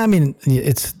 Yeah, I mean,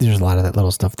 there's a lot of that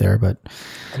little stuff there, but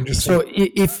I'm just so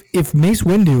saying. If Mace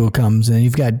Windu comes and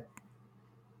you've got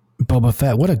Boba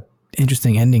Fett, what a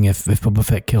interesting ending if Boba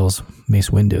Fett kills Mace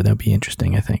Windu. That'd be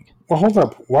interesting, I think. Well, hold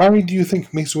up. Why do you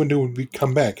think Mace Windu would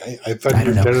come back? I thought he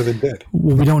was better than dead.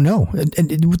 Well, we don't know.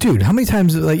 And dude, how many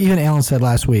times, like even Alan said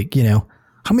last week, how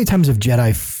many times have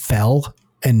Jedi fell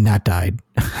and not died?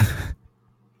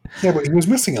 Yeah, but he was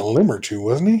missing a limb or two,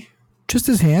 wasn't he? Just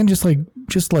his hand, just like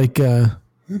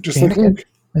Luke.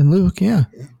 And Luke, yeah.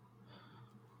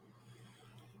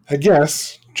 I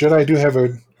guess Jedi do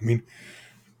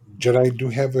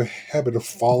have a habit of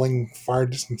falling far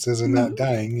distances and not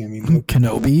dying. I mean,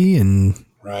 Kenobi and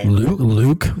right.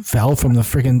 Luke fell from the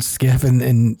friggin' skiff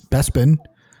in Bespin.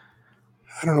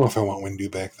 I don't know if I want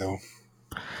Windu back, though.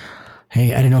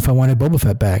 Hey, I didn't know if I wanted Boba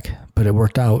Fett back, but it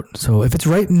worked out. So if it's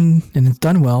right and it's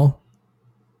done well,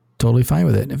 totally fine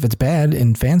with it. If it's bad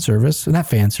in fan service,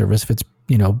 if it's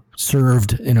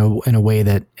served in a way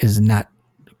that is not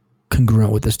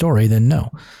congruent with the story, then no.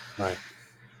 Right.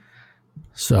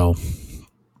 So,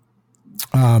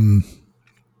 yeah,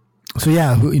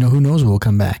 who knows what will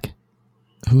come back?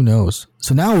 Who knows?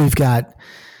 So now we've got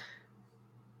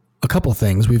a couple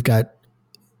things. We've got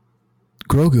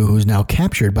Grogu, who's now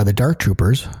captured by the Dark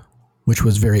Troopers, which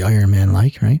was very Iron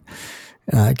Man-like, right?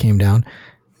 It came down.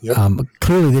 Yep.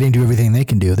 Clearly, they didn't do everything they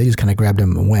can do. They just kind of grabbed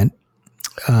him and went.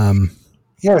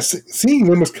 Yeah, seeing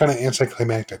them was kind of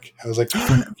anticlimactic. I was like,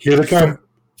 here they come.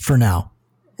 For now.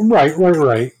 Right.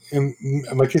 And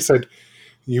like I said,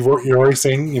 you're already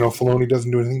saying, Filoni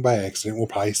doesn't do anything by accident. We'll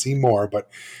probably see more. But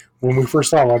when we first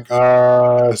saw it,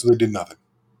 so they did nothing.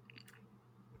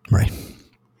 Right.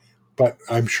 But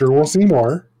I'm sure we'll see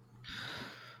more.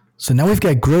 So now we've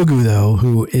got Grogu, though,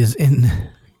 who is in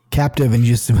captive and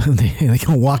just they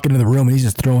can walk into the room and he's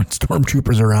just throwing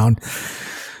stormtroopers around.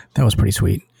 That was pretty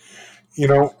sweet.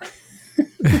 A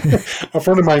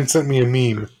friend of mine sent me a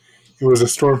meme. It was a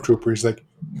stormtrooper. He's like,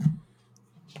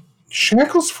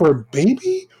 shackles for a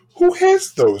baby? Who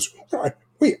has those?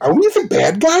 Wait, are we the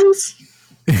bad guys?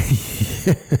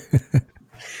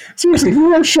 Seriously,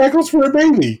 who has shackles for a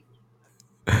baby?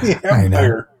 The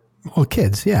Empire. Well,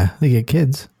 kids, yeah. They get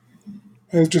kids.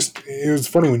 It was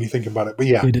funny when you think about it. But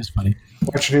yeah. It is funny.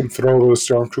 Watching him throw those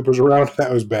stormtroopers around,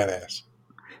 that was badass.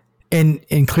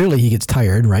 And clearly he gets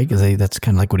tired, right? Because that's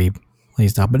kind of like what he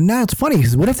he's not. But now it's funny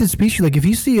because what if the species, like if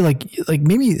you see like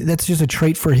maybe that's just a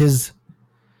trait for his.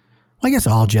 Well, I guess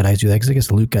all Jedis do that because I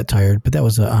guess Luke got tired, but that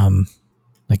was a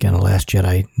like in a Last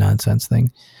Jedi nonsense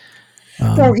thing.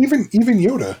 No, even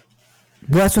Yoda.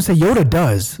 Well, that's what I say. Yoda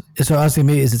does. So I was saying,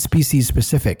 maybe is it species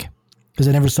specific? Because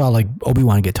I never saw like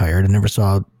Obi-Wan get tired. I never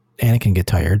saw Anakin get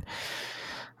tired.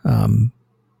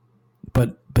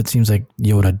 But it seems like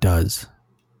Yoda does.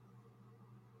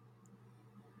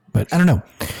 But I don't know.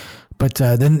 But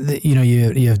then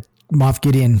you have Moff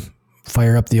Gideon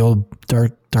fire up the old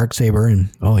dark saber, and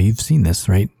you've seen this,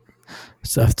 right?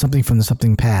 So something from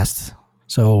something past.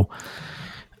 So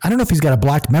I don't know if he's got a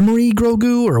blocked memory,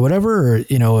 Grogu, or whatever. Or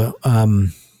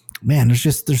man,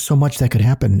 there's so much that could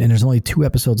happen, and there's only 2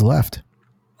 episodes left.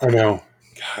 I know.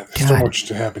 God, there's so much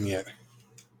to happen yet.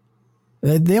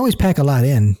 They always pack a lot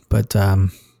in, but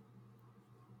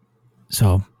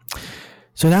so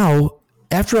now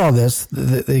after all this,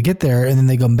 they get there, and then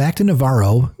they go back to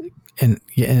Navarro, and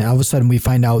all of a sudden we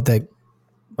find out that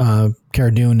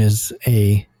Cara Dune is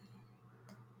a,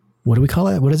 what do we call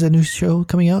it? What is that new show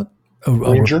coming out?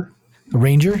 Ranger. A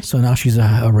ranger. So now she's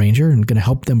a ranger and going to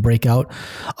help them break out.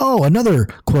 Oh, another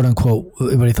quote unquote,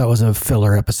 everybody thought was a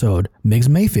filler episode, Migs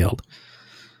Mayfield.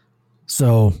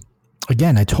 So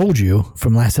again, I told you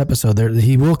from last episode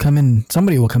he will come in.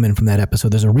 Somebody will come in from that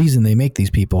episode. There's a reason they make these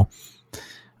people.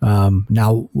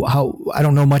 Now, I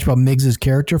don't know much about Miggs's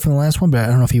character from the last one, but I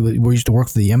don't know if he used to work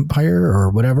for the Empire or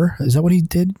whatever. Is that what he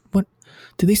did? What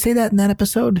did they say that in that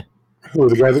episode? Who,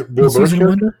 the guy that Bill Burr's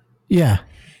character? Yeah.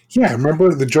 Yeah,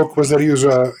 remember the joke was that he was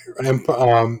yeah. I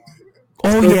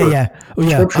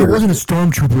wasn't a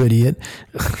stormtrooper, idiot.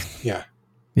 Yeah.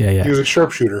 Yeah. He was a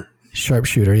sharpshooter.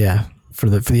 Sharpshooter, yeah, for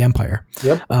the Empire.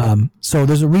 Yep. So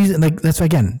there's a reason, like that's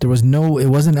again, it wasn't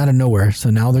out of nowhere. So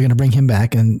now they're going to bring him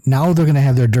back, and now they're going to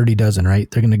have their dirty dozen, right?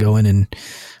 They're going to go in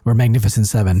or Magnificent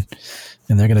Seven,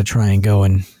 and they're going to try and go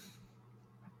and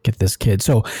get this kid.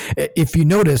 So if you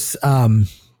notice,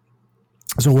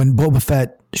 so when Boba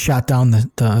Fett shot down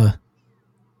the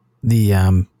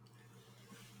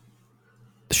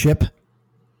ship,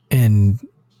 and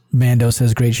Mando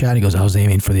says, "Great shot." He goes, "I was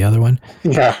aiming for the other one."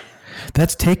 Yeah.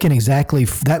 That's taken exactly,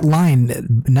 that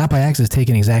line, not by accident, is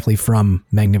taken exactly from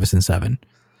Magnificent Seven,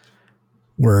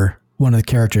 where one of the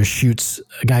characters shoots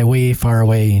a guy way far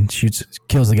away and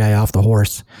kills the guy off the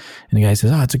horse. And the guy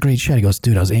says, "Oh, it's a great shot." He goes,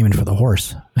 "Dude, I was aiming for the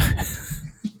horse."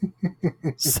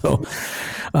 So,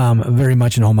 very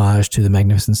much an homage to the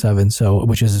Magnificent Seven,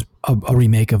 which is a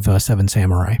remake of Seven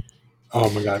Samurai. Oh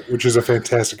my God, which is a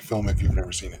fantastic film if you've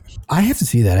never seen it. I have to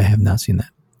see that. I have not seen that.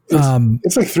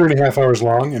 It's like 3.5 hours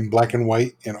long and black and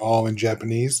white and all in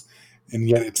Japanese, and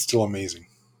yet it's still amazing.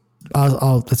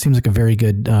 That seems like a very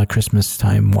good Christmas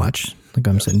time watch. Like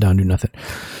I'm sitting down doing nothing.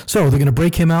 So they're going to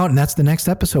break him out, and that's the next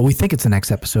episode. We think it's the next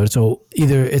episode. So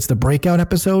either it's the breakout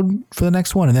episode for the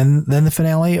next one, and then the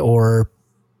finale, or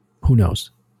who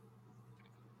knows?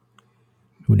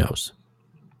 Who knows?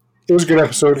 It was a good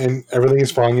episode, and everything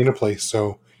is falling into place.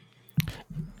 So,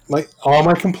 like all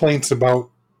my complaints about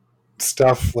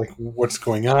stuff, like what's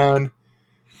going on,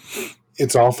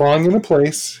 it's all falling into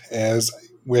place, as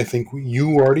I think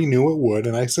you already knew it would,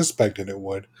 and I suspected it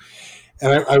would.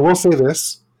 And I will say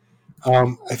this,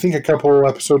 I think a couple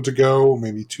episodes ago,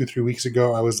 maybe 2-3 weeks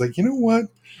ago, I was like, you know what?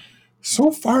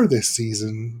 So far this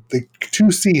season, the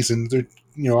 2 seasons, they're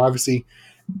obviously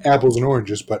apples and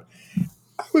oranges, but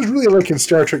I was really liking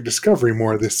Star Trek Discovery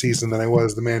more this season than I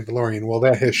was The Mandalorian. Well,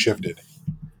 that has shifted.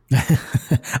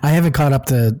 I haven't caught up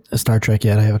to Star Trek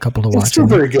yet. I have a couple to watch. It's still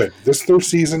very good. This 3rd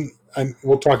season, and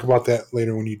we'll talk about that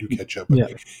later when you do catch up. But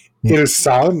it is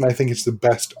solid, and I think it's the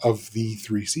best of the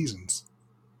 3 seasons.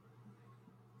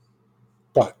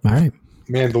 But all right,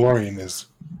 Mandalorian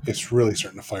it's really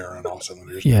starting to fire on all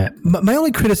cylinders. Yeah, my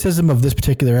only criticism of this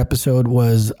particular episode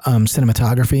was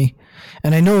cinematography,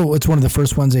 and I know it's one of the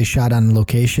first ones they shot on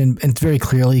location, and it's very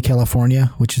clearly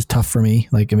California, which is tough for me.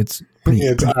 Like it's pretty.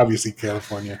 Yeah, it's obviously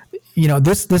California.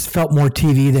 This felt more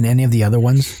TV than any of the other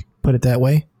ones. Put it that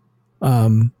way.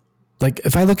 Like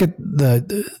if I look at the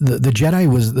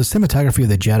Jedi, the cinematography of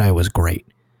the Jedi was great.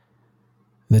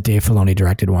 The Dave Filoni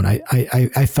directed one.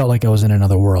 I felt like I was in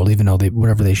another world, even though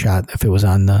whatever they shot, if it was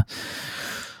on the,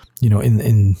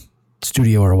 in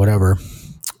studio or whatever.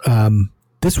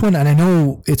 This one, and I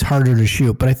know it's harder to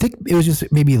shoot, but I think it was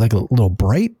just maybe like a little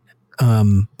bright.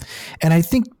 And I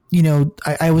think,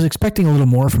 I was expecting a little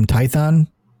more from Tython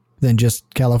than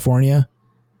just California,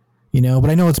 but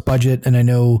I know it's budget, and I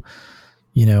know,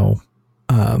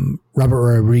 Robert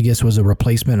Rodriguez was a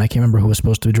replacement. I can't remember who was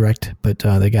supposed to direct, but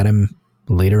they got him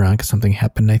later on because something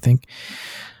happened, I think.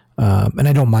 And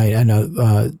I don't mind. I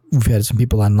know we've had some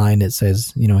people online that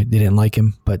says, they didn't like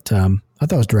him, but I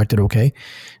thought it was directed okay.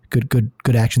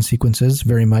 Good action sequences,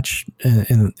 very much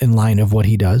in line of what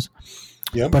he does.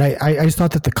 Yeah. But I just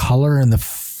thought that the color and the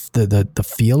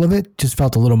feel of it just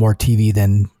felt a little more TV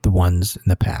than the ones in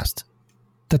the past.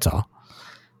 That's all.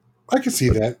 I can see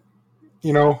that.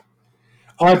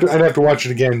 I'd have to watch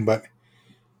it again, but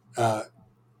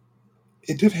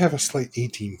it did have a slight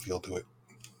 18 feel to it.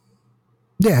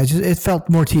 Yeah, it felt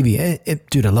more TV.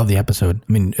 Dude, I love the episode.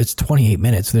 I mean, it's 28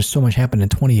 minutes. There's so much happened in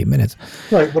 28 minutes.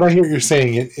 Right, but I hear what you're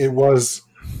saying. It was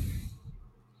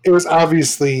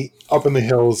obviously up in the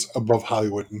hills above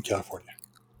Hollywood in California.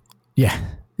 Yeah,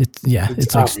 it's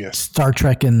like obvious. Star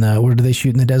Trek in the, where do they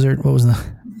shoot in the desert? What was the?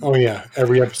 Oh yeah,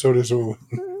 every episode is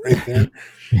right there.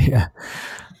 Yeah,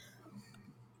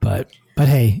 but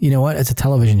hey, you know what? It's a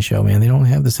television show, man. They don't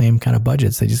have the same kind of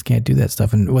budgets. They just can't do that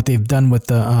stuff. And what they've done with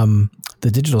the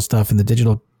digital stuff and the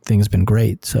digital thing has been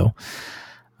great. So,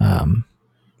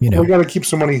 we got to keep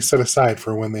some money set aside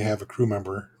for when they have a crew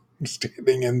member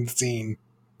standing in the scene.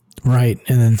 Right.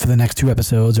 And then for the next 2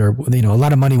 episodes, or, a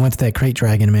lot of money went to that crate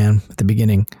dragon, man, at the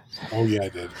beginning. Oh yeah, I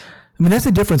did. I mean, that's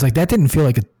the difference. Like, that didn't feel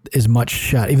like as much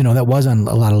shot, even though that was on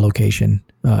a lot of location,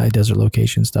 desert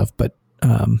location stuff. But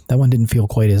that one didn't feel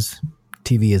quite as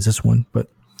TV as this one.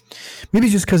 But maybe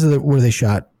just because of where they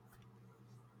shot,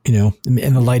 and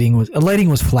the lighting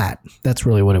was flat. That's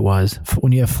really what it was.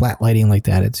 When you have flat lighting like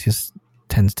that, it just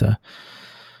tends to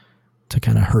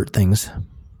kind of hurt things.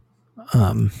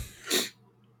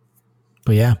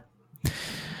 But yeah.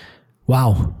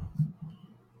 Wow.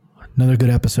 Another good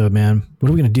episode, man. What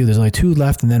are we going to do? There's only 2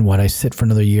 left, and then what? I sit for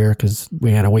another year because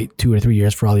we got to wait 2 or 3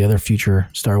 years for all the other future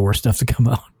Star Wars stuff to come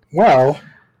out. Well,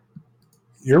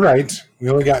 you're right. We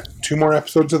only got 2 more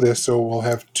episodes of this, so we'll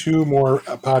have 2 more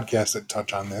podcasts that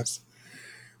touch on this.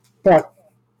 But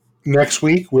next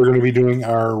week, we're going to be doing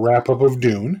our wrap-up of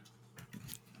DUNE.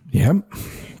 Yep.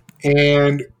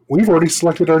 And we've already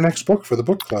selected our next book for the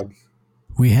book club.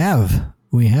 We have.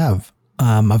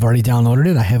 I've already downloaded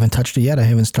it. I haven't touched it yet. I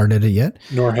haven't started it yet.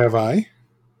 Nor have I.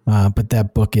 But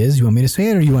that book is, you want me to say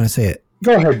it or you want to say it?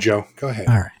 Go ahead, Joe. Go ahead.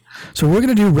 All right. So we're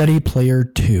going to do Ready Player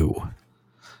 2.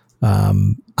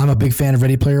 I'm a big fan of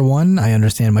Ready Player 1. I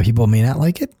understand why people may not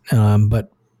like it,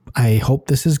 but I hope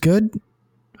this is good.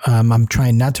 I'm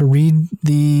trying not to read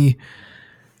the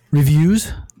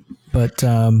reviews, but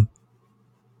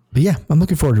yeah, I'm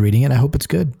looking forward to reading it. I hope it's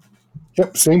good.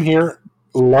 Yep, same here.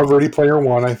 Love Ready Player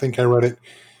 1. I think I read it.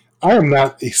 I am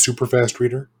not a super fast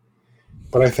reader,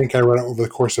 but I think I read it over the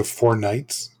course of 4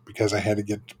 nights because I had to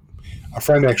get... A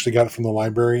friend actually got it from the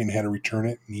library and had to return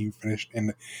it, and he finished,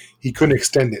 and he couldn't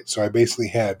extend it, so I basically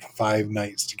had 5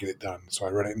 nights to get it done. So I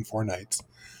read it in 4 nights.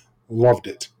 Loved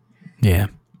it. Yeah.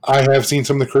 I have seen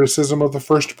some of the criticism of the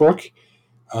first book.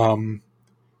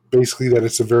 Basically that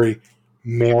it's a very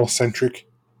male-centric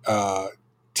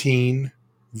teen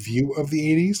view of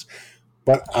the 80s.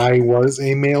 But I was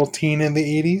a male teen in the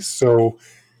 80s, so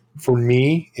for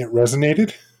me, it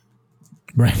resonated.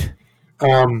 Right.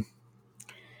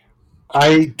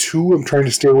 I, too, am trying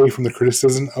to stay away from the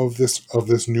criticism of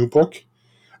this new book.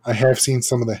 I have seen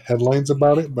some of the headlines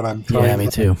about it, but I'm trying. Yeah, me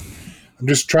too. I'm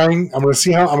just trying. I'm going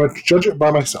to judge it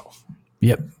by myself.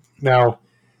 Yep. Now,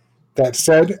 that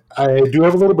said, I do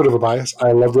have a little bit of a bias.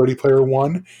 I love Ready Player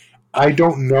 1. I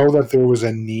don't know that there was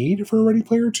a need for Ready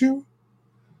Player 2.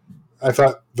 I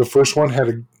thought the first one had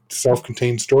a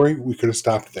self-contained story. We could have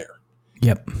stopped there.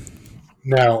 Yep.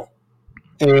 Now,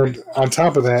 and on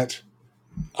top of that,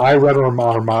 I read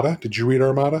Armada. Did you read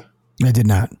Armada? I did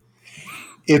not.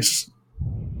 It's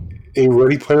a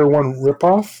Ready Player 1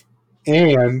 ripoff,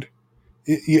 and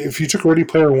if you took Ready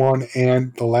Player 1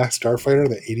 and The Last Starfighter,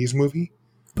 the 80s movie,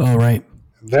 oh, right,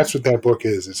 that's what that book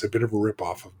is. It's a bit of a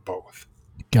ripoff of both.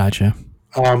 Gotcha.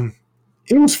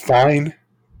 It was fine,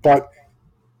 but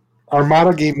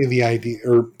Armada gave me the idea,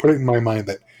 or put it in my mind,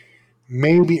 that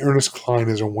maybe Ernest Cline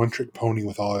is a one-trick pony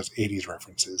with all his 80s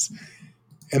references.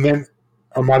 And then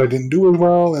Armada didn't do as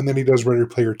well, and then he does Ready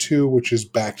Player 2, which is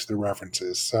back to the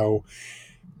references. So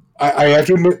I have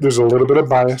to admit there's a little bit of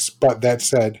bias, but that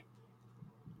said,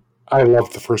 I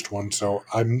loved the first one, so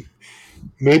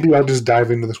maybe I'll just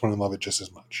dive into this one and love it just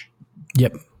as much.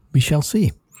 Yep, we shall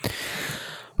see.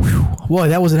 Whew. Boy,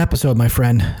 that was an episode, my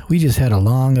friend. We just had a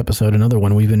long episode. Another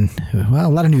one. A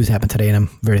lot of news happened today, and I'm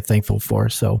very thankful for.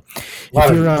 So,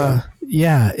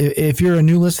 if you're a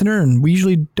new listener, and we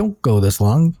usually don't go this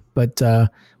long, but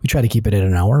we try to keep it at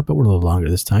an hour, but we're a little longer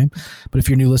this time. But if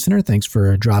you're a new listener, thanks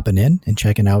for dropping in and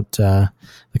checking out the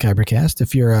Kybercast.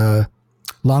 If you're a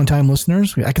long-time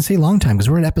listeners, I can say long time because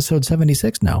we're at episode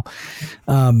 76 now.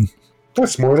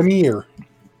 That's more than a year.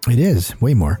 It is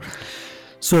way more.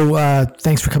 So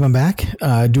thanks for coming back.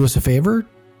 Do us a favor.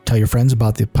 Tell your friends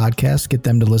about the podcast. Get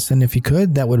them to listen if you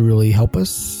could. That would really help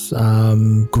us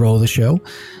grow the show.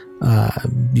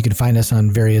 You can find us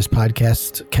on various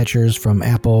podcast catchers from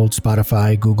Apple,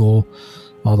 Spotify, Google,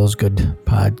 all those good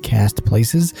podcast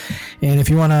places. And if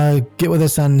you want to get with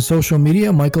us on social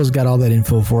media, Michael's got all that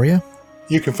info for you.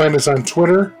 You can find us on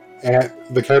Twitter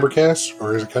at the Kybercast,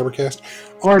 or is it Kybercast?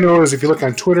 Or no, is if you look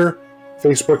on Twitter,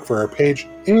 Facebook for our page,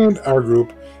 and our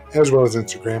group, as well as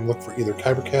Instagram, look for either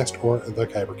Kybercast or the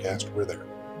Kybercast. We're there.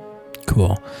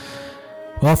 Cool.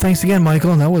 Well, thanks again,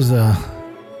 Michael. That was a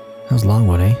long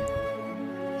one, eh?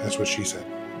 That's what she said.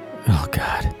 Oh,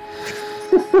 God.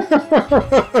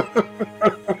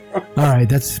 All right,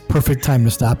 that's perfect time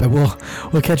to stop it.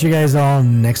 We'll catch you guys all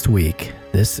next week.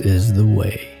 This is the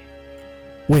way.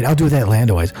 Wait, I'll do that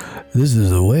Lando-wise. This is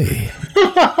the way.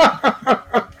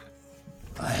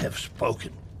 I have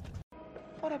spoken.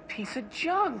 What a piece of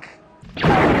junk.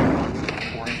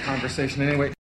 Boring conversation anyway.